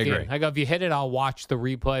even I checking agree. in. I go, if you hit it, I'll watch the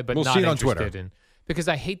replay, but We'll not see it on interested Twitter. in. Because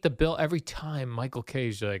I hate the bill every time Michael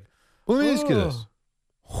K's like, Well, let me ask you this.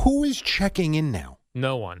 Who is checking in now?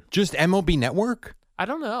 no one. Just MLB Network? I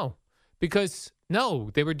don't know. Because, no,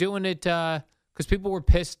 they were doing it because people were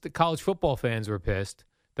pissed. The college football fans were pissed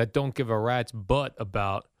that don't give a rat's butt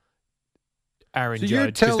about Aaron So you're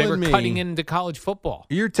Judge because they were telling me- cutting into college football.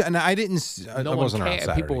 And I didn't. I No one wasn't around cared.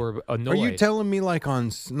 Saturday. People were annoyed. Are you telling me like on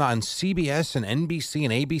CBS and NBC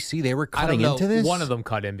and ABC they were I don't cutting know. into this? One of them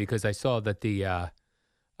cut in because I saw that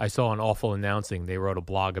I saw an awful announcing. They wrote a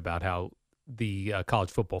blog about how the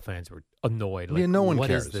college football fans were annoyed. Like, Yeah, no one what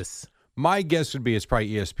cares. is this? My guess would be it's probably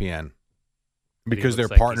ESPN because looks they're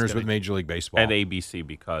like he's partners gonna- with Major League Baseball. And ABC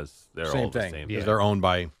because they're all Same the thing. same. Yeah. They're owned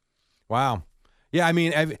by. Wow. Yeah, I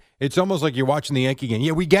mean, it's almost like you're watching the Yankee game.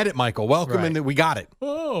 Yeah, we get it, Michael. Welcome, Right. and we got it.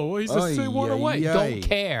 Oh, he's a one away. Don't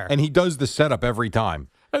care. And he does the setup every time.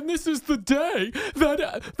 And this is the day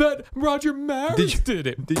that Roger Maris did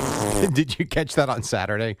it. Did you catch that on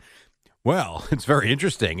Saturday? Well, it's very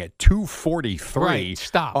interesting. At 2:43. Right,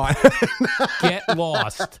 stop. Get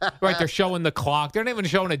lost. Right, they're showing the clock. They're not even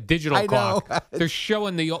showing a digital clock. They're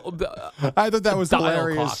showing the I thought that was dial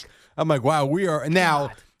hilarious. clock. I'm like, wow, we are.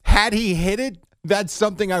 Now, had he hit it, that's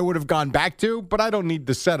something I would have gone back to, but I don't need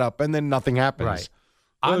the setup, and then nothing happens. Right.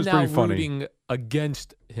 That I'm was now pretty funny. rooting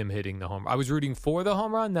against him hitting the home run. I was rooting for the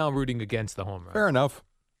home run. Now I'm rooting against the home run. Fair enough.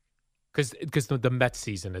 Because the Mets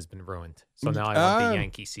season has been ruined. So now I want the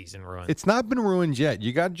Yankee season ruined. It's not been ruined yet.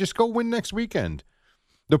 You got to just go win next weekend.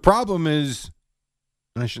 The problem is,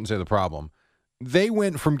 and I shouldn't say the problem, they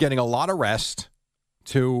went from getting a lot of rest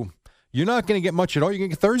to you're not going to get much at all. You're going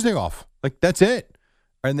to get Thursday off. Like, that's it.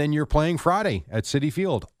 And then you're playing Friday at Citi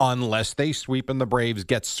Field, unless they sweep and the Braves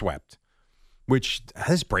get swept. Which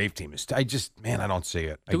this Brave team is, I don't see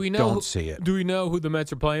it. I don't see it. Do we know who the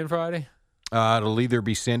Mets are playing Friday? It'll either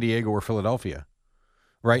be San Diego or Philadelphia.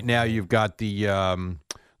 Right now, you've got the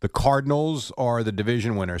Cardinals are the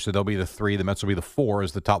division winner, so they'll be the 3. The Mets will be the 4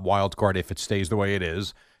 as the top wild card if it stays the way it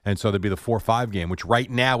is. And so there'll be the 4-5 game, which right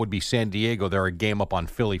now would be San Diego. They're a game up on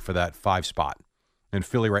Philly for that 5 spot. And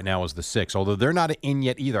Philly right now is the 6, although they're not in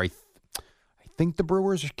yet either. I think the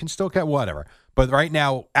Brewers can still catch whatever. But right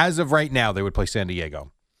now, as of right now, they would play San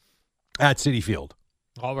Diego at Citi Field.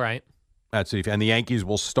 All right. At Citi Field. And the Yankees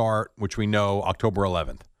will start, which we know, October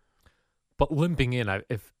 11th. But limping in,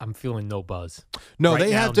 if I'm feeling no buzz. No, Right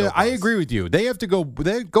they now, have to. no I buzz. agree with you. They have to go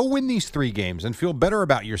win these 3 games and feel better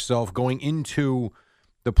about yourself going into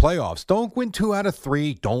the playoffs. Don't win 2 out of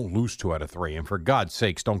 3. Don't lose 2 out of 3. And for God's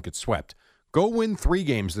sakes, don't get swept. Go win 3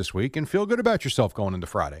 games this week and feel good about yourself going into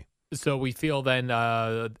Friday. So we feel then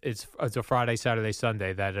it's a Friday, Saturday,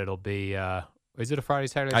 Sunday that it'll be. Is it a Friday,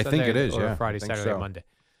 Saturday, I Sunday? think it is, or yeah. a Friday, I think Saturday, so. Monday.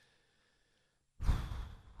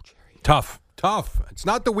 Tough. It's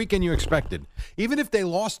not the weekend you expected. Even if they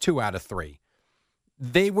lost 2 out of 3,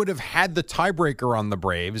 they would have had the tiebreaker on the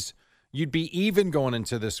Braves. You'd be even going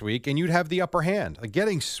into this week, and you'd have the upper hand. Like,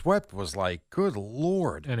 getting swept was like, good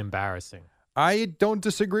Lord. And embarrassing. I don't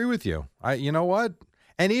disagree with you. You know what?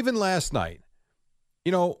 And even last night,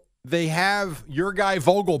 they have your guy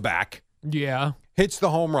Vogelback. Yeah. Hits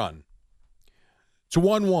the home run. It's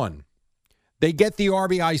 1-1. They get the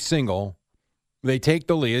RBI single. They take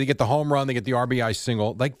the lead. They get the home run. They get the RBI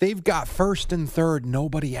single. Like, they've got first and third,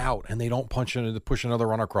 nobody out, and they don't push another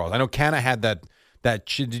runner across. I know Canna had that.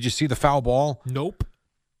 Did you see the foul ball? Nope.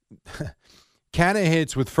 Canna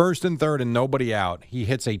hits with first and third and nobody out. He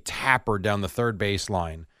hits a tapper down the third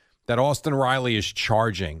baseline that Austin Riley is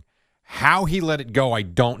charging. How he let it go, I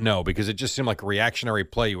don't know, because it just seemed like a reactionary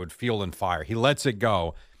play you would field and fire. He lets it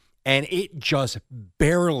go, and it just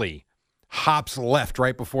barely hops left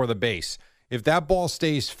right before the base. If that ball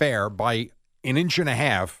stays fair by an inch and a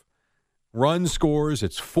half, run scores,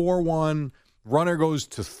 it's 4-1. Runner goes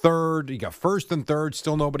to third. You got first and third,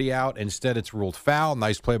 still nobody out. Instead, it's ruled foul.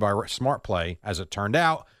 Nice play by Smart play, as it turned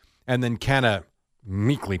out. And then Canna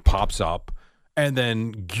meekly pops up. And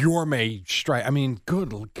then Gourmet strike. I mean,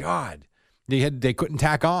 good God. They couldn't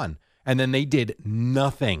tack on. And then they did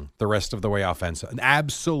nothing the rest of the way offensive.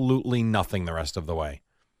 Absolutely nothing the rest of the way.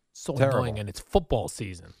 So Terrible. annoying, and it's football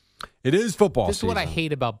season. It is football This season. is what I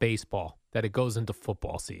hate about baseball, that it goes into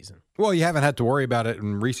football season. Well, you haven't had to worry about it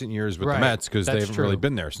in recent years with Right. the Mets because they That's haven't really true.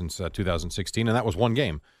 been there since 2016, and that was one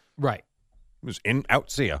game. Right. It was in,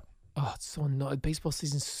 out, see ya. Oh, it's so annoying. Baseball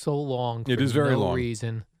season's so long. It for is very no long.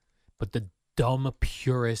 reason. But the dumb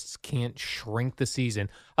purists can't shrink the season.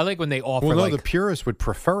 I like when they offer Well, no, like the purists would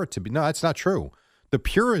prefer it to be. No, that's not true. The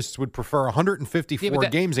purists would prefer 154 Yeah,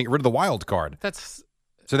 but games and get rid of the wild card. that's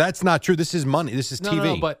So that's not true. This is money. This is no, TV.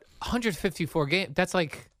 no, but 154 games.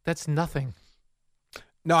 That's nothing.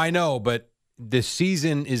 No, I know, but the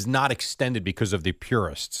season is not extended because of the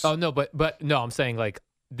purists. Oh no, but no, I'm saying like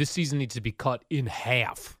this season needs to be cut in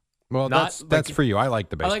half. well, not that's like- for you. I like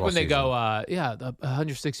the I baseball like when they season. go, the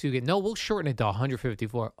 162 games. No, we'll shorten it to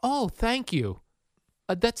 154. Oh, thank you.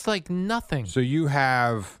 That's like nothing. So you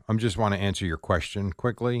have. I just want to answer your question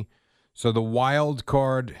quickly. So the wild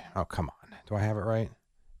card. Oh, come on. Do I have it right?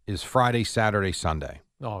 Is Friday, Saturday, Sunday.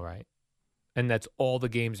 All right. And that's all the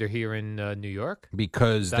games are here in New York?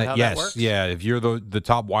 Because Is that how that yes, works? yeah. If you're the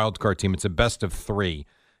top wild card team, it's a best of 3.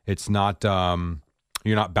 It's not.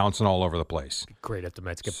 You're not bouncing all over the place. Great if the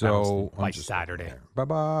Mets get So bounced by Saturday. Bye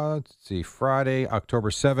bye. Let's see. Friday,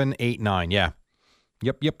 October 7, 8, 9. Yeah.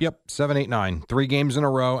 Yep. 7, 8, 9. 3 games in a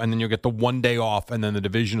row, and then you'll get the 1 day off, and then the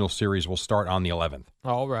divisional series will start on the 11th.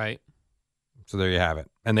 All right. So there you have it.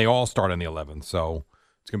 And they all start on the 11th, so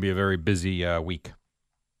it's going to be a very busy week.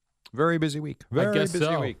 Very busy week. Very guess busy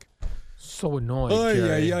so. week. So annoying,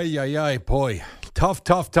 Jerry. Ay, boy. Tough.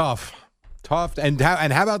 And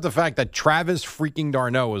how about the fact that Travis freaking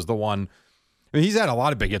Darno is the one? I mean, he's had a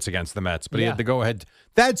lot of big hits against the Mets, but he had to go ahead.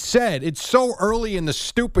 That said, it's so early in the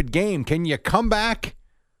stupid game. Can you come back?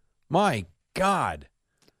 My God.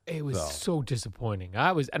 It was so disappointing.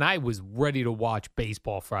 I was ready to watch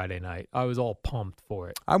baseball Friday night. I was all pumped for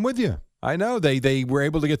it. I'm with you. I know they were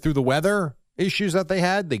able to get through the weather issues that they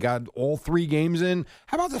had. They got all 3 games in.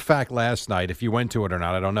 How about the fact last night, if you went to it or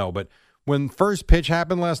not, I don't know, but when first pitch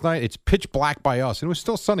happened last night, it's pitch black by us, and it was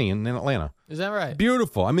still sunny in Atlanta. Is that right?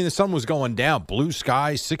 Beautiful. I mean, the sun was going down. Blue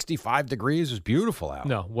skies, 65 degrees. It was beautiful out.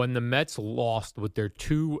 No, when the Mets lost with their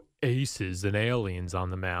 2 aces and aliens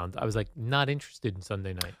on the mound, I was like, not interested in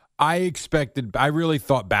Sunday night. I really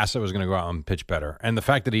thought Bassett was going to go out and pitch better. And the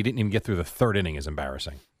fact that he didn't even get through the 3rd inning is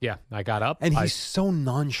embarrassing. Yeah, I got up. And he's so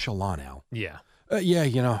nonchalant now. Yeah.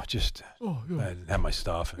 Just I have my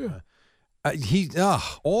stuff. Yeah.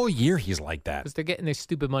 All year he's like that. Because they're getting their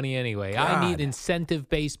stupid money anyway. God. I need incentive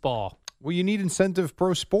baseball. Well, you need incentive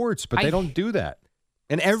pro sports, but they don't do that.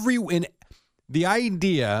 And the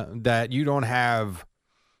idea that you don't have,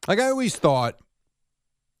 like I always thought,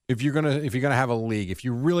 if you're gonna have a league, if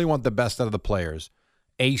you really want the best out of the players,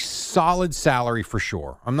 a solid salary for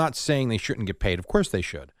sure. I'm not saying they shouldn't get paid. Of course they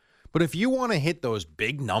should. But if you want to hit those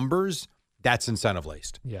big numbers, that's incentive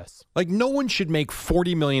laced. Yes. Like no one should make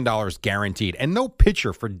 $40 million guaranteed, and no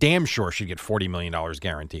pitcher for damn sure should get $40 million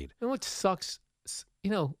guaranteed. You know what sucks?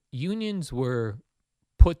 Unions were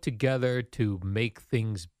put together to make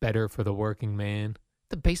things better for the working man.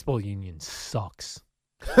 The baseball union sucks.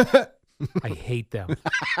 I hate them.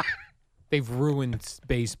 They've ruined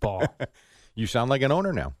baseball. You sound like an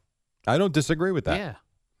owner now. I don't disagree with that.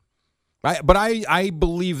 Yeah. But I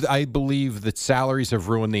believe that salaries have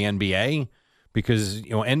ruined the NBA because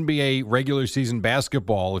NBA regular season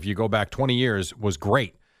basketball, if you go back 20 years, was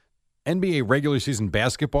great. NBA regular season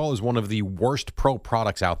basketball is one of the worst pro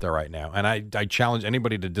products out there right now, and I challenge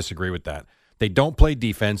anybody to disagree with that. They don't play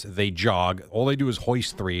defense. They jog. All they do is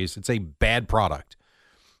hoist threes. It's a bad product.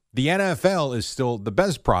 The NFL is still the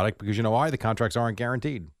best product because you know why? The contracts aren't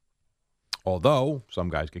guaranteed. Although some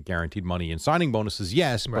guys get guaranteed money in signing bonuses,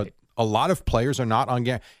 yes, Right. but a lot of players are not on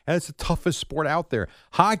guarantee. And it's the toughest sport out there.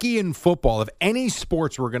 Hockey and football, if any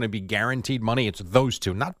sports were going to be guaranteed money, it's those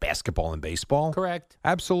two, not basketball and baseball. Correct.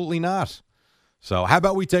 Absolutely not. So how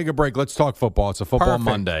about we take a break? Let's talk football. It's a football Perfect.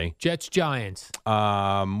 Monday. Jets, Giants.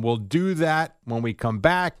 We'll do that when we come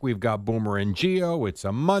back. We've got Boomer and Gio. It's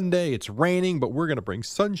a Monday. It's raining, but we're going to bring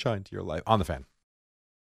sunshine to your life on the Fan.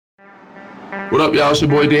 What up, y'all? It's your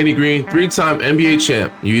boy Danny Green, 3-time NBA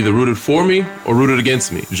champ. You either rooted for me or rooted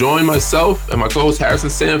against me. Join myself and my co-host Harrison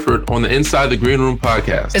Sanford on the Inside the Green Room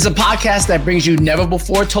podcast. It's a podcast that brings you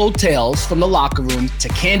never-before-told tales from the locker room to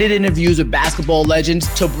candid interviews with basketball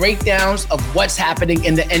legends to breakdowns of what's happening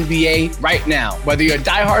in the NBA right now. Whether you're a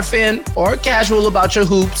diehard fan or casual about your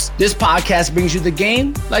hoops, this podcast brings you the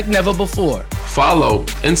game like never before. Follow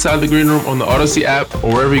Inside the Green Room on the Odyssey app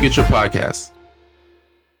or wherever you get your podcasts.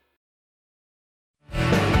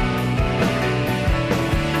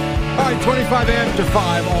 All right, 25 after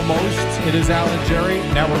 5 almost. It is Al and Jerry.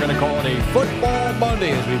 Now we're going to call it a Football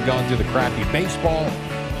Monday as we've gone through the crappy baseball.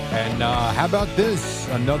 And how about this?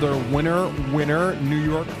 Another winner, New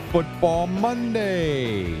York Football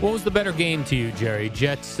Monday. What was the better game to you, Jerry?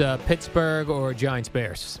 Jets, Pittsburgh, or Giants,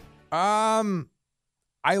 Bears? I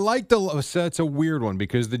like that's a weird one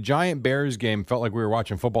because the Giant Bears game felt like we were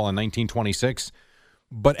watching football in 1926.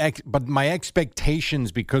 But my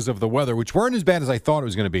expectations because of the weather, which weren't as bad as I thought it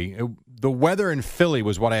was going to be, the weather in Philly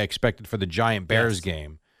was what I expected for the Giant Bears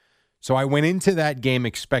game. So I went into that game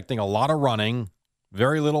expecting a lot of running,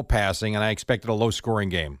 very little passing, and I expected a low-scoring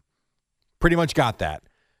game. Pretty much got that.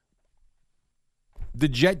 The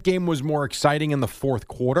Jet game was more exciting in the fourth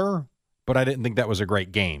quarter, but I didn't think that was a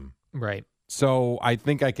great game. Right. So I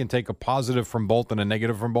think I can take a positive from both and a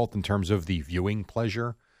negative from both in terms of the viewing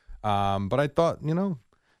pleasure. But I thought,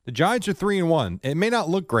 the Giants are 3-1. It may not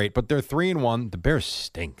look great, but they're 3-1. The Bears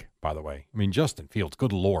stink, by the way. I mean, Justin Fields,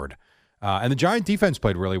 good Lord. And the Giant defense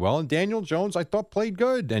played really well. And Daniel Jones, I thought, played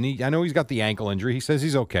good. And I know he's got the ankle injury. He says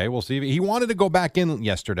he's okay. We'll see. He wanted to go back in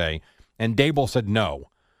yesterday, and Dable said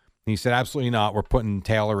no. He said, absolutely not. We're putting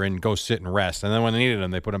Taylor in, go sit and rest. And then when they needed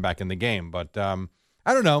him, they put him back in the game. But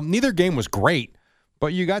I don't know. Neither game was great.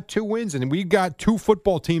 But you got 2 wins, and we got 2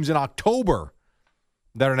 football teams in October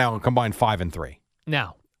that are now combined 5-3.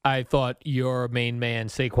 Now, I thought your main man,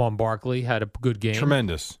 Saquon Barkley, had a good game.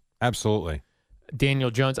 Tremendous. Absolutely.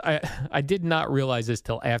 Daniel Jones, I did not realize this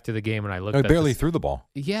till after the game when I looked I at barely this. threw the ball.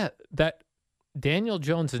 Yeah, that Daniel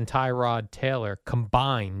Jones and Tyrod Taylor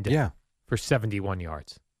combined for 71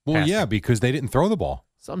 yards. Well, passing. yeah, because they didn't throw the ball.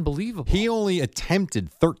 It's unbelievable. He only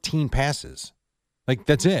attempted 13 passes. Like,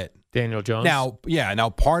 that's it. Daniel Jones. Now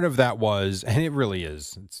part of that was, and it really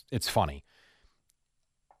is, it's funny.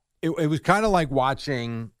 It was kind of like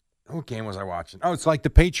watching, what game was I watching? Oh, it's like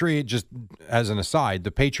the Patriot, just as an aside,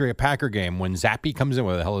 the Patriot-Packer game when Zappe comes in,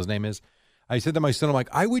 whatever the hell his name is. I said to my son, I'm like,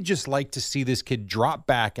 I would just like to see this kid drop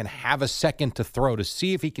back and have a second to throw to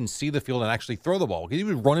see if he can see the field and actually throw the ball. Because he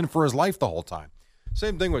was running for his life the whole time.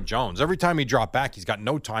 Same thing with Jones. Every time he dropped back, he's got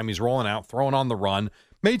no time. He's rolling out, throwing on the run,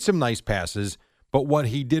 made some nice passes. But what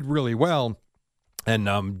he did really well, and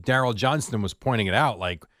Darryl Johnston was pointing it out,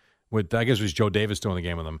 like with, I guess it was Joe Davis doing the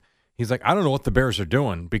game with him. He's like, I don't know what the Bears are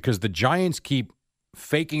doing because the Giants keep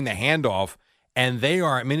faking the handoff, and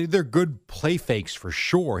they're good play fakes for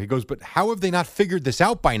sure. He goes, but how have they not figured this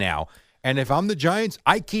out by now? And if I'm the Giants,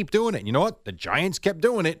 I keep doing it. And you know what? The Giants kept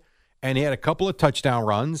doing it, and he had a couple of touchdown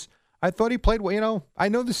runs. I thought he played well. I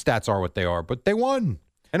know the stats are what they are, but they won.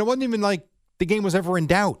 And it wasn't even like the game was ever in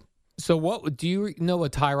doubt. So do you know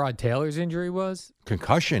what Tyrod Taylor's injury was?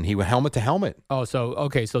 Concussion. He went helmet to helmet. Oh, so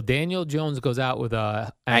Daniel Jones goes out with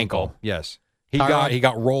a ankle. Yes. He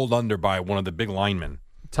got rolled under by one of the big linemen.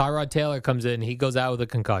 Tyrod Taylor comes in, he goes out with a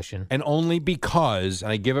concussion. And only because,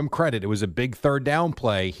 and I give him credit, it was a big third down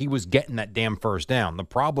play, he was getting that damn first down. The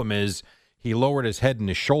problem is he lowered his head and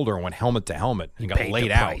his shoulder and went helmet to helmet. He got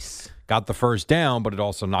laid out. Got the first down, but it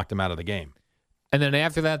also knocked him out of the game. And then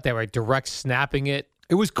after that, they were direct snapping it.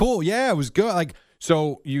 It was cool. Yeah, it was good. Like,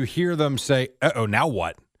 so you hear them say, uh-oh, now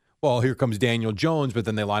what? Well, here comes Daniel Jones, but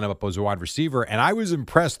then they line him up as a wide receiver. And I was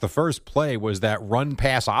impressed. The first play was that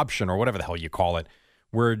run-pass option, or whatever the hell you call it,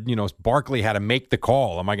 where, Barkley had to make the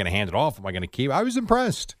call. Am I going to hand it off? Am I going to keep? I was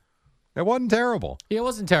impressed. It wasn't terrible. Yeah, it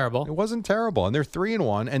wasn't terrible. It wasn't terrible. And they're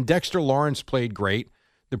 3-1. And Dexter Lawrence played great.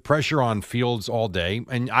 The pressure on Fields all day.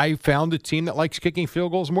 And I found a team that likes kicking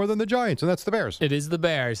field goals more than the Giants, and that's the Bears. It is the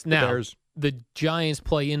Bears. Now, the Giants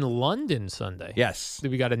play in London Sunday. Yes.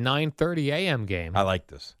 We got a 9:30 a.m. game. I like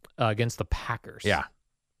this. Against the Packers. Yeah.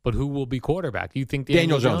 But who will be quarterback? You think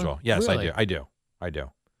Daniel Jones will? Yes, really? I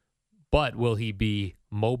do. But will he be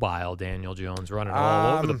mobile, Daniel Jones, running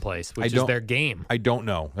all over the place, which is their game? I don't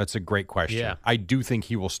know. That's a great question. Yeah. I do think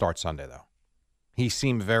he will start Sunday, though. He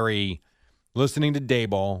seemed very, listening to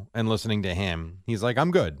Daboll and listening to him, he's like,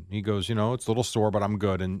 I'm good. He goes, it's a little sore, but I'm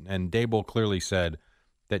good. And Daboll clearly said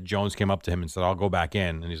that Jones came up to him and said, I'll go back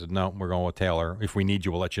in. And he said, no, we're going with Taylor. If we need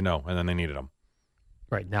you, we'll let you know. And then they needed him.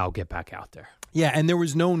 Right, now get back out there. Yeah, and there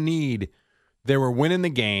was no need. They were winning the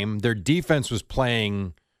game. Their defense was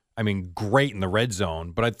playing, great in the red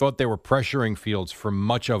zone, but I thought they were pressuring Fields for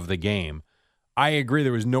much of the game. I agree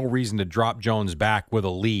there was no reason to drop Jones back with a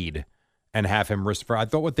lead and have him risk for. I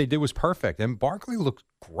thought what they did was perfect, and Barkley looked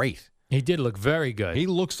great. He did look very good. He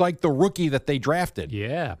looks like the rookie that they drafted.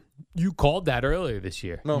 Yeah. You called that earlier this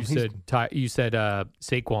year. No, you said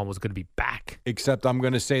Saquon was going to be back. Except I'm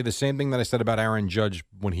going to say the same thing that I said about Aaron Judge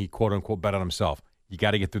when he quote-unquote bet on himself. You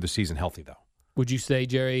got to get through the season healthy, though. Would you say,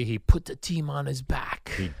 Jerry, he put the team on his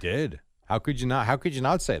back? He did. How could you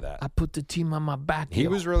not say that? I put the team on my back. He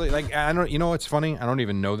was really like, I don't. You know what's funny? I don't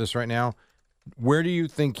even know this right now. Where do you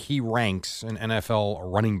think he ranks in NFL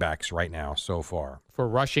running backs right now so far? For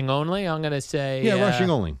rushing only, I'm going to say. Yeah,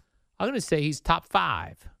 rushing only. I'm going to say he's top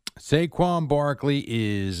 5. Saquon Barkley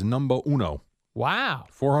is number uno. Wow.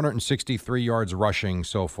 463 yards rushing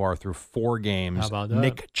so far through 4 games. How about that?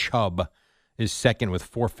 Nick Chubb is second with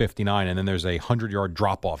 459, and then there's a 100-yard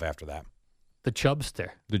drop-off after that. The Chubster.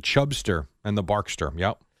 The Chubster and the Barkster,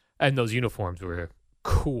 yep. And those uniforms were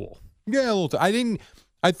cool. Yeah, a little.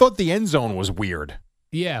 I thought the end zone was weird.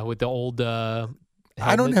 Yeah, with the old helmet,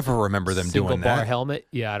 I don't ever remember them doing that. Single bar helmet.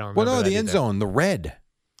 Yeah, I don't remember. Well, no, the end zone, the red.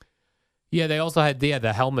 Yeah, they also had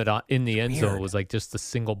the helmet in the end zone was like just a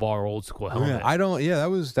single bar old school helmet. Yeah,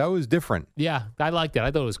 that was different. Yeah, I liked it.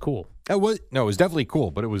 I thought it was cool. It was definitely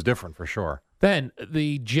cool, but it was different for sure. Then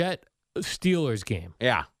the Jet Steelers game.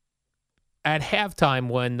 Yeah. At halftime,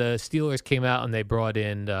 when the Steelers came out and they brought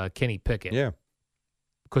in Kenny Pickett. Yeah.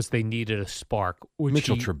 Because they needed a spark.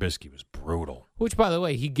 Mitchell Trubisky was brutal. Which, by the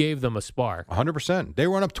way, he gave them a spark. 100%. They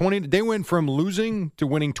went up 20. They went from losing to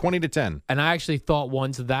winning 20-10. And I actually thought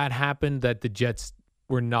once that happened that the Jets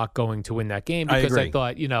were not going to win that game because I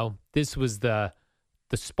thought, this was the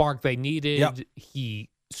spark they needed. Yep. He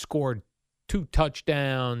scored 2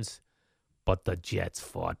 touchdowns. but the Jets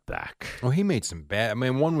fought back. Well, he made some bad. I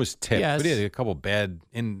mean, one was tipped, Yes. but he had a couple bad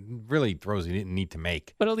and really throws he didn't need to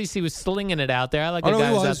make. But at least he was slinging it out there. I like Oh, a no, guy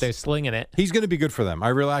he who's was. out there slinging it. He's going to be good for them. I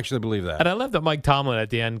really actually believe that. And I love that Mike Tomlin at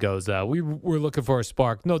the end goes, we're looking for a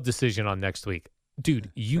spark. No decision on next week.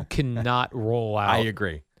 Dude, you cannot roll out. I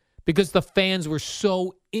agree. Because the fans were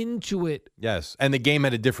so into it. Yes, and the game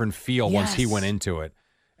had a different feel once he Yes. went into it.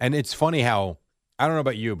 And it's funny how, I don't know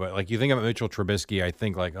about you, but like you think about Mitchell Trubisky, I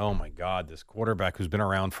think like, oh my God, this quarterback who's been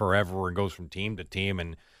around forever and goes from team to team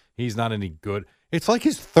and he's not any good. It's like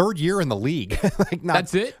his third year in the league. Like not,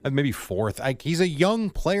 That's it? Maybe fourth. Like he's a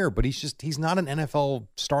young player, but he's not an NFL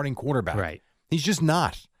starting quarterback. Right. He's just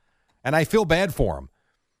not. And I feel bad for him.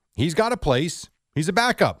 He's got a place. He's a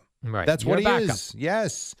backup. Right. That's You're what a he backup. is.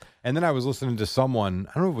 Yes. And then I was listening to someone,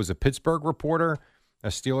 I don't know if it was a Pittsburgh reporter, a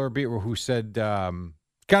Steeler beat, who said,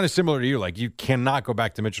 kind of similar to you, like you cannot go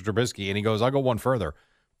back to Mitchell Trubisky. And he goes, I'll go one further.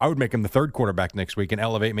 I would make him the third quarterback next week and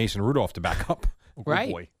elevate Mason Rudolph to back up. Oh,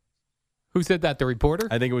 Right. boy. Who said that? The reporter?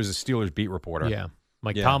 I think it was a Steelers beat reporter. Yeah.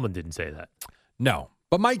 Mike Yeah. Tomlin didn't say that. No.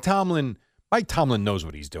 But Mike Tomlin knows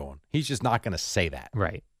what he's doing. He's just not going to say that.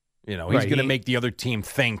 Right. You know, he's Right. going to make the other team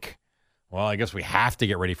think, well, I guess we have to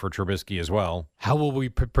get ready for Trubisky as well. How will we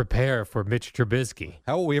prepare for Mitch Trubisky?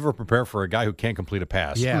 How will we ever prepare for a guy who can't complete a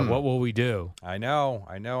pass? Yeah, what will we do? I know.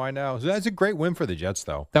 So that's a great win for the Jets,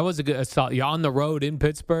 though. That was a solid, on the road in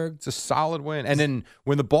Pittsburgh. It's a solid win. And then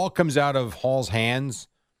when the ball comes out of Hall's hands,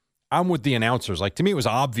 I'm with the announcers. Like, to me, it was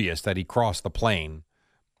obvious that he crossed the plane.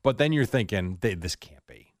 But then you're thinking, this can't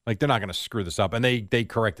be. Like, they're not going to screw this up. And they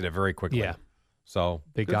corrected it very quickly. Yeah. So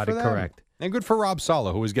They good got for it them. correct. And good for Rob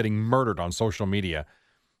Saleh, who was getting murdered on social media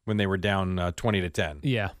when they were down 20-10.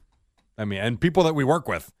 Yeah. I mean, and people that we work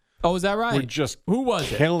with Oh, is that right? were just Who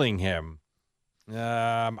was it? killing him.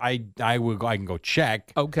 I can go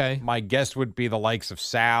check. Okay. My guess would be the likes of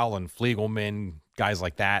Sal and Fliegelman, guys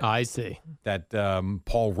like that. I see. That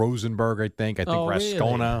Paul Rosenberg, I think Oh,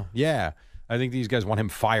 Rascona. Yeah. I think these guys want him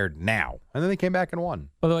fired now. And then they came back and won.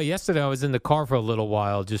 By the way, yesterday I was in the car for a little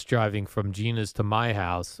while, just driving from Gina's to my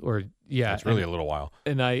house. It's really a little while.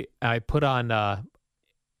 And I put on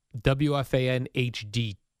WFAN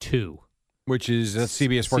HD2. Which is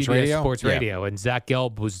CBS Sports Radio? Sports Yeah. Radio. And Zach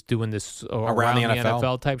Gelb was doing this around the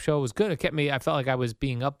NFL type show. It was good. It kept me, I felt like I was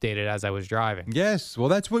being updated as I was driving. Yes. Well,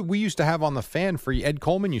 that's what we used to have on the Fan for Ed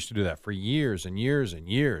Coleman used to do that for years and years and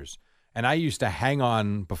years. And I used to hang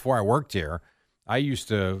on before I worked here. I used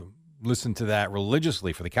to listen to that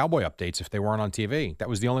religiously for the Cowboy updates if they weren't on TV. That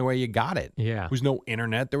was the only way you got it. Yeah. There was no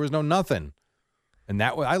internet. There was no nothing. And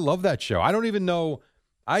I love that show. I don't even know.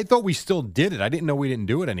 I thought we still did it. I didn't know we didn't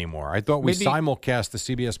do it anymore. I thought we simulcast the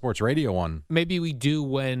CBS Sports Radio one. Maybe we do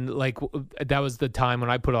when, that was the time when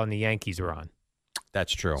I put on the Yankees were on.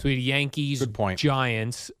 That's true. So we had Yankees, Good point.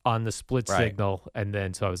 Giants on the split Right. signal. And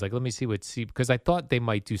then, so I was like, let me see because I thought they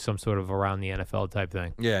might do some sort of around the NFL type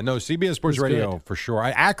thing. Yeah, no, CBS Sports It was Radio good. for sure.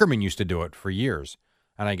 Ackerman used to do it for years,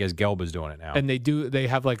 and I guess Gelb is doing it now. And they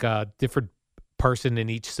have like a different person in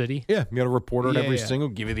each city. Yeah, you got a reporter at Yeah, every yeah. single,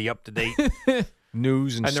 give you the up-to-date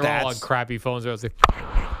news and And they're stats. all on crappy phones. I was like,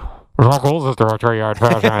 Ruggles is the 3-yard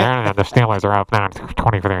touchdown, and the Steelers are up now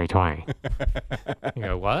 20-20. you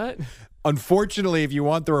know, what? Unfortunately, if you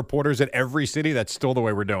want the reporters at every city, that's still the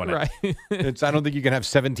way we're doing it. Right. I don't think you can have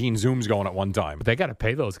 17 Zooms going at one time. But they got to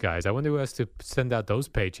pay those guys. I wonder who has to send out those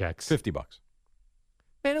paychecks. $50.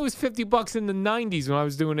 Man, it was $50 in the 90s when I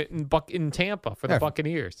was doing it in Tampa for the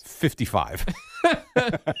Buccaneers. 55.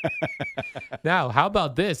 Now, how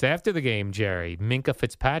about this? After the game, Jerry, Minka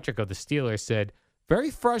Fitzpatrick of the Steelers said,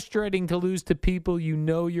 very frustrating to lose to people you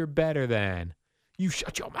know you're better than. You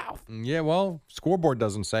shut your mouth. Yeah, well, scoreboard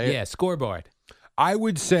doesn't say it. Yeah, scoreboard. I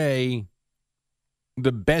would say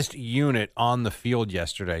the best unit on the field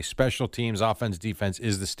yesterday, special teams, offense, defense,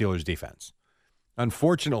 is the Steelers' defense.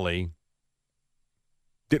 Unfortunately,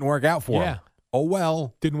 didn't work out for them. Oh,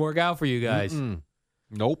 well. Didn't work out for you guys.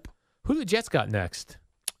 Nope. Who the Jets got next?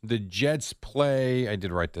 The Jets play, I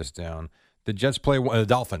did write this down. The Jets play the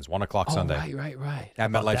Dolphins, 1 o'clock Sunday. Right. At How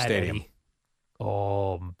about MetLife that, Stadium. Eddie?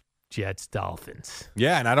 Oh, Jets, Dolphins.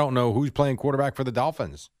 Yeah, and I don't know who's playing quarterback for the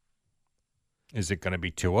Dolphins. Is it going to be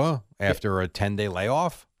Tua after a 10-day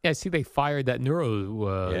layoff? Yeah, I see they fired that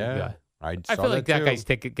neuro guy. I feel like that too. guy's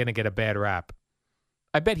going to get a bad rap.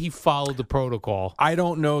 I bet he followed the protocol. I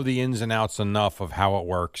don't know the ins and outs enough of how it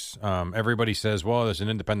works. Everybody says, well, there's an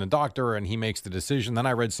independent doctor and he makes the decision. Then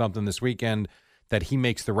I read something this weekend that he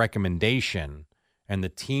makes the recommendation and the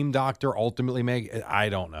team doctor ultimately I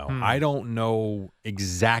don't know. I don't know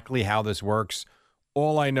exactly how this works.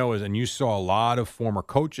 All I know is, and you saw a lot of former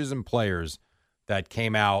coaches and players that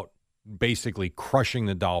came out basically crushing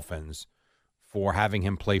the Dolphins for having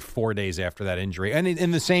him play 4 days after that injury. And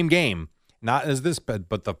in the same game, not as this, but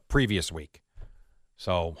the previous week.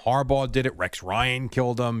 So Harbaugh did it. Rex Ryan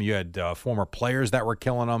killed him. You had former players that were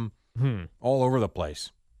killing him all over the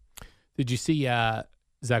place. Did you see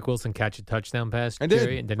Zach Wilson catch a touchdown pass? I did.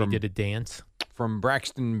 Jerry? And then he did a dance. From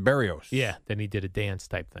Braxton Berrios. Yeah, then he did a dance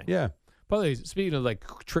type thing. Yeah. By the way, speaking of like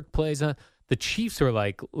trick plays, the Chiefs were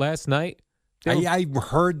like last night. I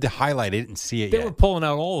heard the highlight. I didn't see it They yet. were pulling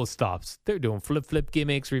out all the stops. They're doing flip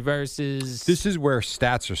gimmicks, reverses. This is where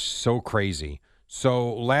stats are so crazy.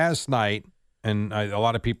 So last night, and a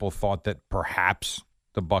lot of people thought that perhaps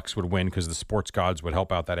the Bucs would win because the sports gods would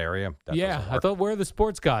help out that area. That yeah, I thought we're the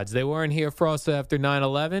sports gods. They weren't here for us after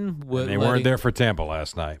 9/11. They weren't there for Tampa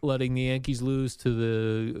last night. Letting the Yankees lose to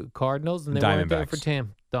the Cardinals, and they weren't there for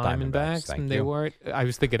Tampa. Diamondbacks, and they weren't. I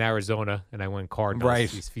was thinking Arizona, and I went Cardinals.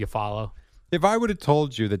 Right. If you follow. If I would have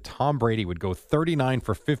told you that Tom Brady would go 39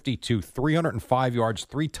 for 52, 305 yards,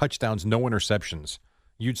 3 touchdowns, no interceptions,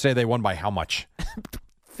 you'd say they won by how much?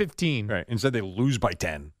 15. Right. Instead, they lose by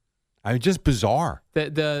 10. I mean, just bizarre.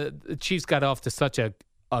 The Chiefs got off to such a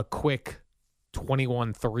quick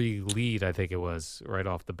 21-3 lead, I think it was, right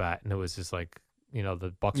off the bat. And it was just like,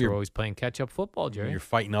 the Bucs were always playing catch-up football, Jerry. You're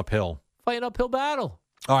fighting uphill. Fighting uphill battle.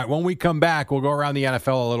 All right, when we come back, we'll go around the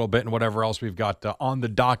NFL a little bit and whatever else we've got on the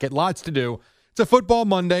docket. Lots to do. It's a football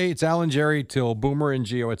Monday. It's Al and Jerry till Boomer and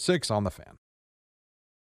Gio at 6 on the Fan.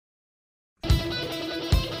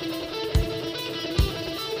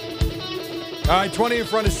 All right, 20 in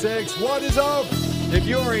front of 6. What is up? If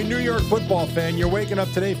you're a New York football fan, you're waking up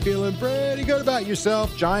today feeling pretty good about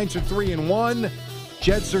yourself. Giants are 3-1.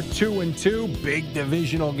 Jets are 2-2. Big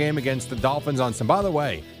divisional game against the Dolphins on some. By the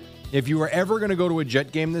way, if you were ever going to go to a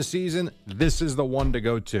Jet game this season, this is the one to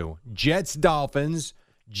go to. Jets-Dolphins.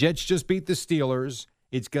 Jets just beat the Steelers.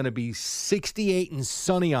 It's going to be 68 and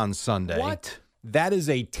sunny on Sunday. What? That is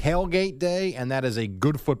a tailgate day, and that is a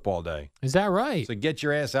good football day. Is that right? So get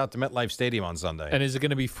your ass out to MetLife Stadium on Sunday. And is it going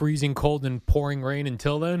to be freezing cold and pouring rain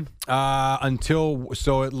until then?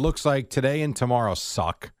 So it looks like today and tomorrow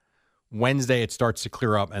suck. Wednesday it starts to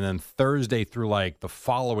clear up, and then Thursday through like the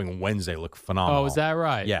following Wednesday look phenomenal. Oh, is that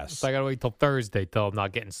right? Yes. So I got to wait till Thursday till I'm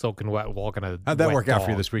not getting soaking wet walking a How'd that wet work out dog.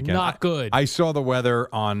 for you this weekend? Not good. I saw the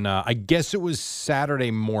weather on, I guess it was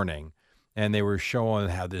Saturday morning, and they were showing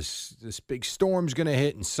how this big storm's going to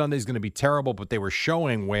hit and Sunday's going to be terrible, but they were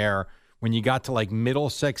showing where when you got to like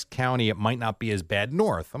Middlesex County, it might not be as bad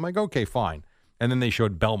north. I'm like, okay, fine. And then they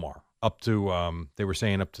showed Belmar. Up to, they were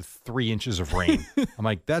saying up to 3 inches of rain. I'm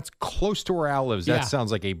like, that's close to where Al lives. That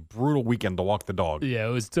sounds like a brutal weekend to walk the dog. Yeah, it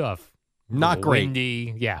was tough. Not great.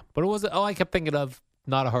 Windy, yeah. But it wasn't, I kept thinking of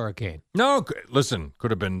not a hurricane. No, listen, could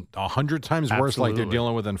have been 100 times worse like they're Absolutely.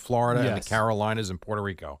 dealing with in Florida and the Yes. Carolinas and Puerto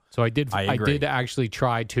Rico. So I did agree. actually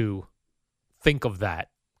try to think of that.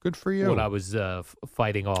 Good for you. When I was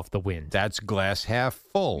fighting off the wind. That's glass half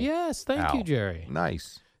full. Yes, thank you, Jerry.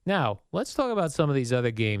 Nice. Now, let's talk about some of these other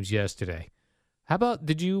games yesterday. How about,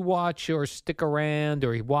 did you watch or stick around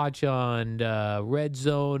or watch on Red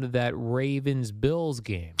Zone that Ravens-Bills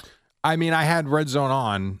game? I mean, I had Red Zone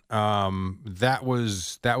on. That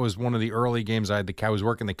was one of the early games. I was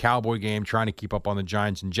working the Cowboy game, trying to keep up on the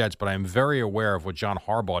Giants and Jets, but I'm very aware of what John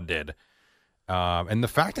Harbaugh did. And the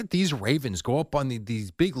fact that these Ravens go up on these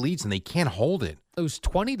big leads and they can't hold it. It was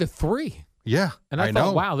 20-3. Yeah, And I know.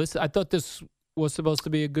 thought, wow, I thought this was supposed to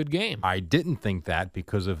be a good game. I didn't think that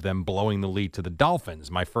because of them blowing the lead to the Dolphins.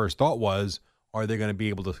 My first thought was, are they going to be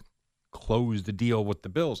able to close the deal with the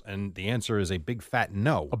Bills? And the answer is a big fat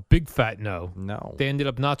no. A big fat no. No. They ended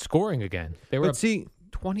up not scoring again. They were But up see,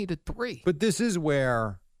 20-3. But this is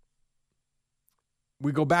where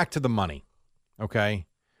we go back to the money, okay?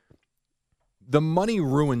 The money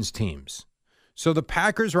ruins teams. So the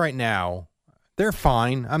Packers right now, they're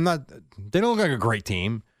fine. They don't look like a great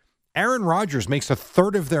team. Aaron Rodgers makes a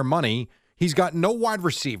third of their money. He's got no wide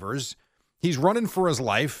receivers. He's running for his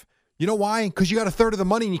life. You know why? Because you got a third of the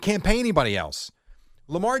money and you can't pay anybody else.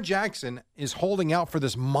 Lamar Jackson is holding out for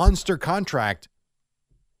this monster contract.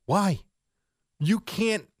 Why? You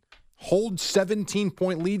can't hold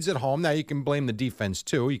 17-point leads at home. Now, you can blame the defense,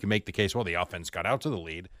 too. You can make the case, well, the offense got out to the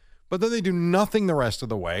lead. But then they do nothing the rest of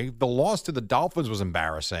the way. The loss to the Dolphins was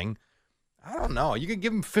embarrassing. I don't know. You could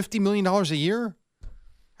give them $50 million a year?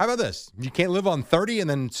 How about this? You can't live on 30 and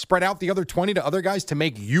then spread out the other 20 to other guys to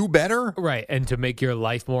make you better? Right, and to make your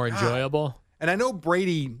life more enjoyable. And I know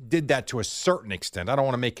Brady did that to a certain extent. I don't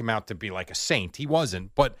want to make him out to be like a saint. He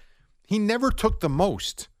wasn't. But he never took the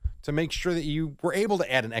most to make sure that you were able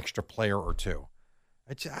to add an extra player or two.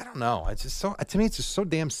 I don't know. It's just to me, it's just so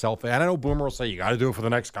damn selfish. And I know Boomer will say, you got to do it for the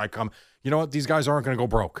next guy come. You know what? These guys aren't going to go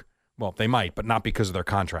broke. Well, they might, but not because of their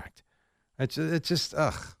contract. It's just,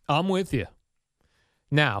 ugh. I'm with you.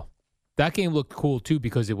 Now, that game looked cool, too,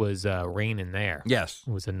 because it was raining there. Yes.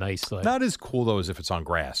 It was a nice... Not as cool, though, as if it's on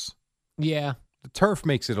grass. Yeah. The turf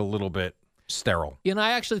makes it a little bit sterile. You know,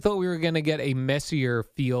 I actually thought we were going to get a messier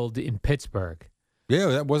field in Pittsburgh. Yeah,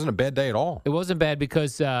 that wasn't a bad day at all. It wasn't bad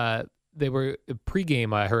because they were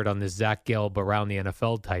pregame. I heard on this Zach Gelb around the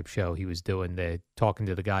NFL type show he was doing. Talking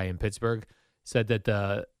to the guy in Pittsburgh, said that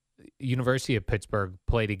the University of Pittsburgh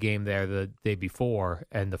played a game there the day before,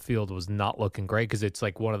 and the field was not looking great because it's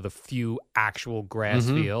like one of the few actual grass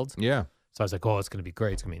fields. Yeah. So I was like, oh, it's going to be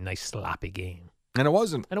great. It's going to be a nice sloppy game. And it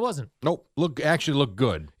wasn't. Nope. Actually looked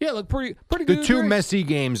good. Yeah, looked pretty good. The two messy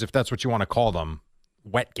games, if that's what you want to call them,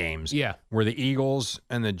 wet games. Yeah. Were the Eagles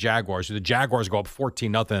and the Jaguars. So the Jaguars go up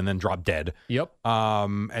 14-0 and then drop dead. Yep.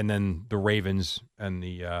 And then the Ravens and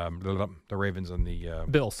the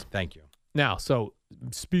Bills. Thank you. Now, so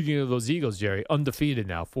speaking of those Eagles, Jerry, undefeated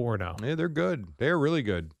now, 4-0. Yeah, they're good. They're really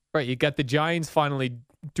good. Right. You got the Giants finally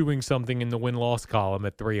doing something in the win-loss column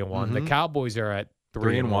at 3-1. The Cowboys are at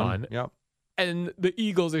 3-1. Yep. And the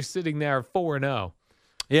Eagles are sitting there at 4-0.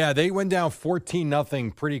 Yeah, they went down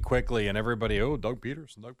 14-0 pretty quickly, and everybody, Doug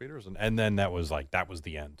Peterson. And then that was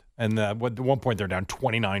the end. And at one point, they're down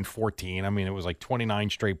 29-14. I mean, it was like 29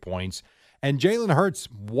 straight points. And Jalen Hurts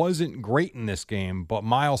wasn't great in this game, but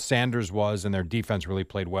Miles Sanders was, and their defense really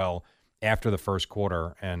played well after the first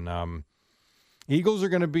quarter. And Eagles are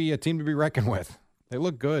going to be a team to be reckoned with. They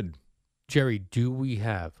look good. Jerry, do we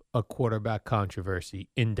have a quarterback controversy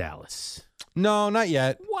in Dallas? No, not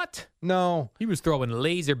yet. What? No. He was throwing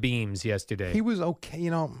laser beams yesterday. He was okay,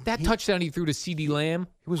 That touchdown he threw to CeeDee Lamb.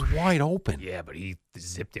 He was wide open. Yeah, but he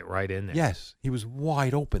zipped it right in there. Yes, he was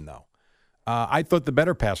wide open, though. I thought the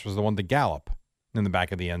better pass was the one to Gallup in the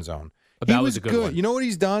back of the end zone. That was a good one. You know what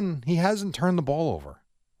he's done? He hasn't turned the ball over.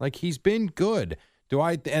 Like, he's been good.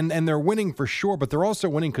 And they're winning for sure, but they're also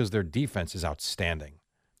winning because their defense is outstanding.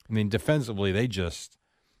 I mean, defensively, they just,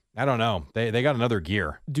 I don't know. They got another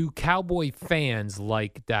gear. Do Cowboy fans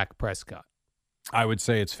like Dak Prescott? I would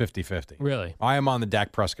say it's 50-50. Really? I am on the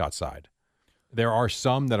Dak Prescott side. There are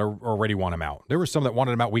some that already want him out. There were some that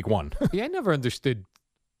wanted him out week one. Yeah, I never understood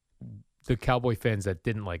the Cowboy fans that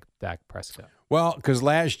didn't like Dak Prescott. Well, because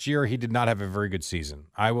last year he did not have a very good season.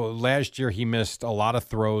 Last year he missed a lot of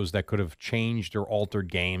throws that could have changed or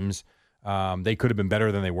altered games. They could have been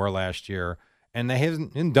better than they were last year. And they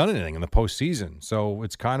haven't done anything in the postseason. So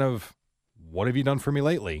it's kind of, what have you done for me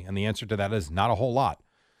lately? And the answer to that is not a whole lot.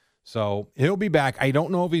 So he'll be back. I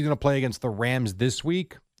don't know if he's going to play against the Rams this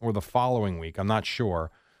week or the following week. I'm not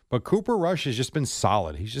sure. But Cooper Rush has just been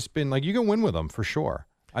solid. He's just been like, you can win with him for sure.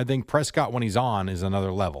 I think Prescott, when he's on, is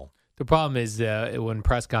another level. The problem is when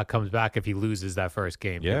Prescott comes back, if he loses that first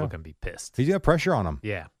game, people can be pissed. He's got pressure on him.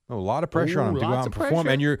 Yeah. A lot of pressure on him to go out and perform.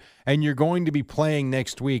 Pressure. And you're going to be playing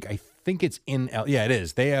next week. I think it's in yeah, it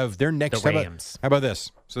is. They have their next the Rams. How about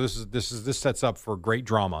this? So this sets up for great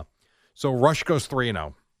drama. So Rush goes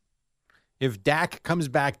 3-0. If Dak comes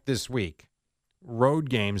back this week, road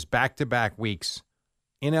games back-to-back weeks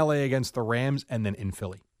in LA against the Rams and then in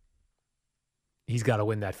Philly. He's got to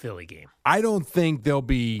win that Philly game. I don't think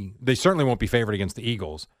they certainly won't be favored against the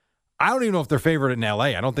Eagles. I don't even know if they're favored in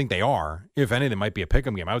L.A. I don't think they are. If anything, it might be a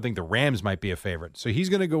pick'em game. I would think the Rams might be a favorite. So he's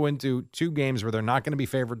going to go into two games where they're not going to be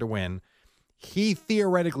favored to win. He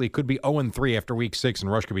theoretically could be 0-3 after week 6,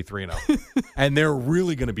 and Rush could be 3-0. And they're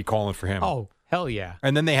really going to be calling for him. Oh, hell yeah.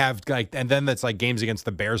 And then they have and then that's like games against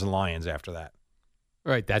the Bears and Lions after that.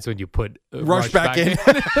 Right, that's when you put Rush back in.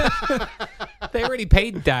 They already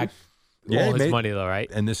paid Dak. Yeah, all his money though, right?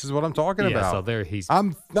 And this is what I'm talking about. So there he's.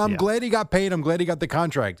 I'm glad he got paid. I'm glad he got the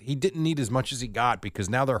contract. He didn't need as much as he got because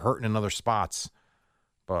now they're hurting in other spots.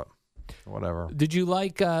 But whatever. Did you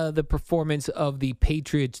like the performance of the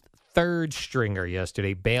Patriots' third stringer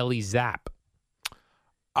yesterday, Bailey Zapp?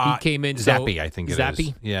 He came in. Zappy, I think it is.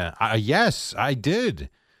 Zappy? Yeah. Yes, I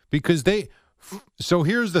did. Because so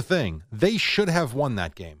here's the thing. They should have won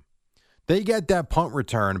that game. They get that punt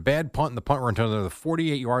return, bad punt in the punt return to the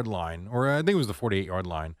 48-yard line, or I think it was the 48-yard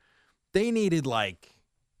line. They needed like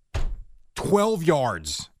 12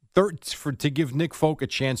 yards to give Nick Folk a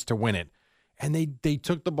chance to win it. And they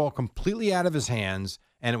took the ball completely out of his hands,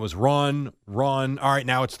 and it was run. All right,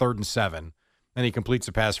 now it's 3rd and 7. And he completes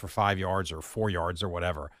a pass for 5 yards or 4 yards or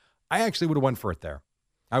whatever. I actually would have went for it there.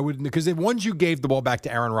 I would, because once you gave the ball back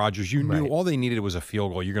to Aaron Rodgers, you knew all they needed was a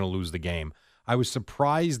field goal. You're going to lose the game. I was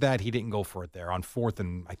surprised that he didn't go for it there on 4th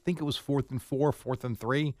and I think it was 4th and 4, 4th and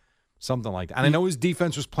 3, something like that. And I know his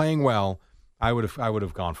defense was playing well. I would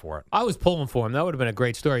have gone for it. I was pulling for him. That would have been a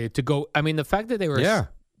great story to go. I mean, the fact that they were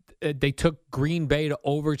they took Green Bay to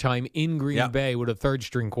overtime in Green Bay with a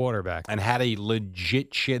third-string quarterback. And had a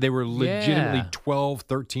legit chance. They were legitimately 12,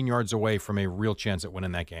 13 yards away from a real chance at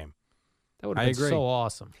winning that game. That would have been so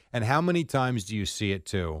awesome. And how many times do you see it,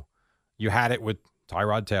 too? You had it with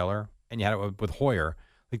Tyrod Taylor, and you had it with Hoyer.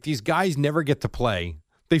 Like, these guys never get to play.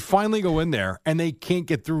 They finally go in there, and they can't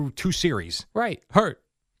get through 2 series. Right. Hurt.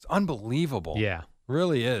 It's unbelievable. Yeah.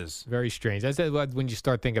 Really is. Very strange. I said when you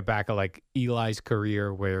start thinking back of like Eli's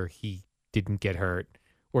career where he didn't get hurt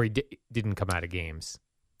or he didn't come out of games.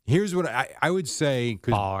 Here's what I would say,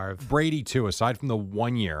 because Brady, too, aside from the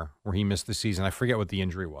 1 year where he missed the season, I forget what the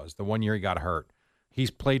injury was. The 1 year he got hurt.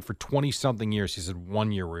 He's played for 20-something years. He said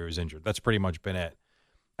 1 year where he was injured. That's pretty much been it.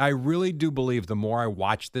 I really do believe the more I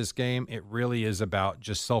watch this game, it really is about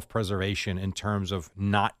just self-preservation in terms of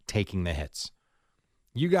not taking the hits.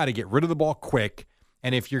 You got to get rid of the ball quick.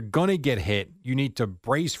 And if you're going to get hit, you need to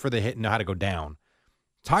brace for the hit and know how to go down.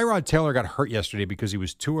 Tyrod Taylor got hurt yesterday because he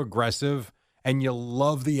was too aggressive, and you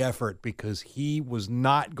love the effort because he was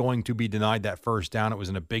not going to be denied that first down. It was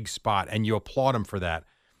in a big spot, and you applaud him for that.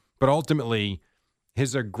 But ultimately,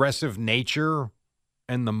 his aggressive nature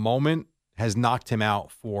and the moment has knocked him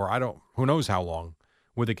out for, who knows how long,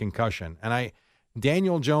 with a concussion. And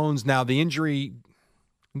Daniel Jones, now the injury...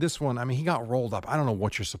 This one, I mean, he got rolled up. I don't know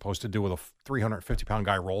what you're supposed to do with a 350-pound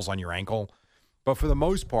guy rolls on your ankle. But for the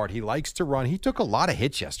most part, he likes to run. He took a lot of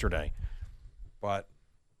hits yesterday. But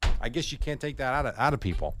I guess you can't take that out of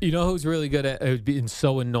people. You know who's really good at being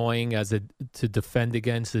so annoying to defend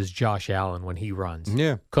against is Josh Allen when he runs.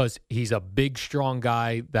 Yeah. Because he's a big, strong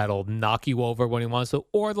guy that'll knock you over when he wants to,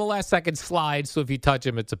 or the last second slide, so if you touch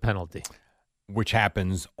him, it's a penalty. Which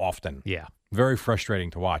happens often. Yeah. Very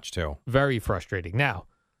frustrating to watch, too. Very frustrating. Now,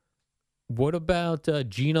 what about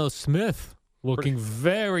Geno Smith? Looking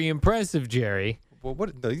very impressive, Jerry. Well,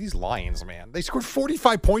 what these Lions, man? They scored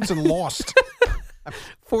 45 points and lost.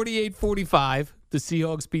 48-45. The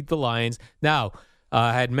Seahawks beat the Lions. Now,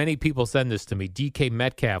 I had many people send this to me. DK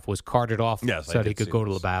Metcalf was carted off so he could go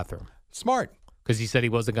to the bathroom. Smart. Because he said he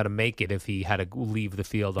wasn't going to make it if he had to leave the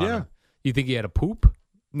field on him. You think he had a poop?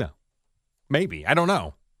 No. Maybe. I don't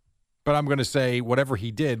know. But I'm going to say whatever he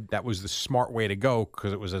did, that was the smart way to go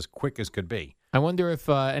because it was as quick as could be. I wonder if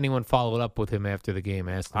anyone followed up with him after the game,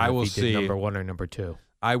 asked him if he did number 1 or number 2.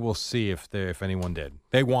 I will see if anyone did.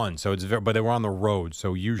 They won, but they were on the road,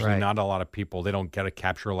 so usually not a lot of people. They don't get to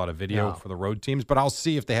capture a lot of video for the road teams. But I'll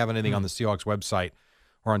see if they have anything on the Seahawks website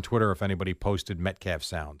or on Twitter if anybody posted Metcalf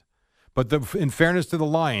sound. But in fairness to the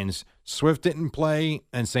Lions, Swift didn't play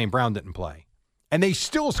and St. Brown didn't play. And they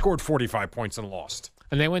still scored 45 points and lost.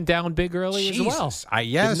 And they went down big early as well.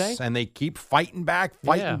 Yes, and they keep fighting back,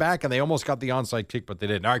 and they almost got the onside kick, but they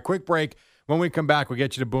didn't. All right, quick break. When we come back, we'll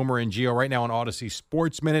get you to Boomer and Gio right now on Odyssey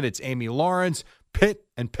Sports Minute. It's Amy Lawrence, Pitt,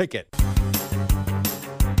 and Pickett.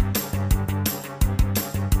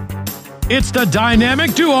 It's the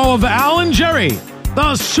dynamic duo of Al and Jerry,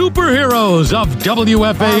 the superheroes of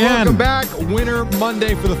WFAN. Welcome back. Winner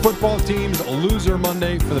Monday for the football teams, loser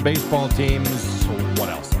Monday for the baseball teams. What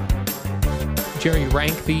else? Jerry,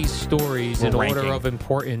 rank these stories in order of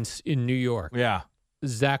importance in New York. Yeah.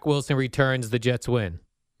 Zach Wilson returns, the Jets win.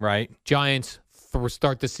 Right. Giants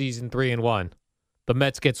start the season 3-1. The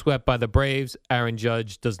Mets get swept by the Braves. Aaron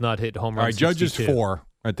Judge does not hit home run. All right, Judge is 4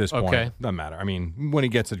 at this point. Okay. Doesn't matter. I mean, when he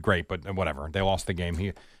gets it, great, but whatever. They lost the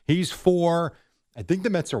game. He's 4. I think the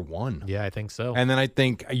Mets are 1. Yeah, I think so. And then I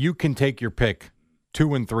think you can take your pick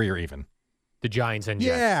 2 and 3 or even. The Giants and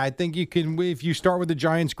Jets. Yeah, I think you can. If you start with the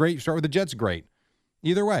Giants, great. You start with the Jets, great.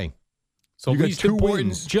 Either way. So least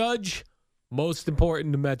important, Judge. Most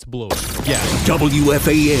important, the Mets blew it. Yes.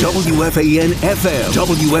 WFAN FM,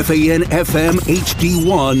 WFAN FM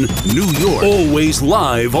HD1, New York. Always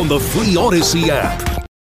live on the free Odyssey app.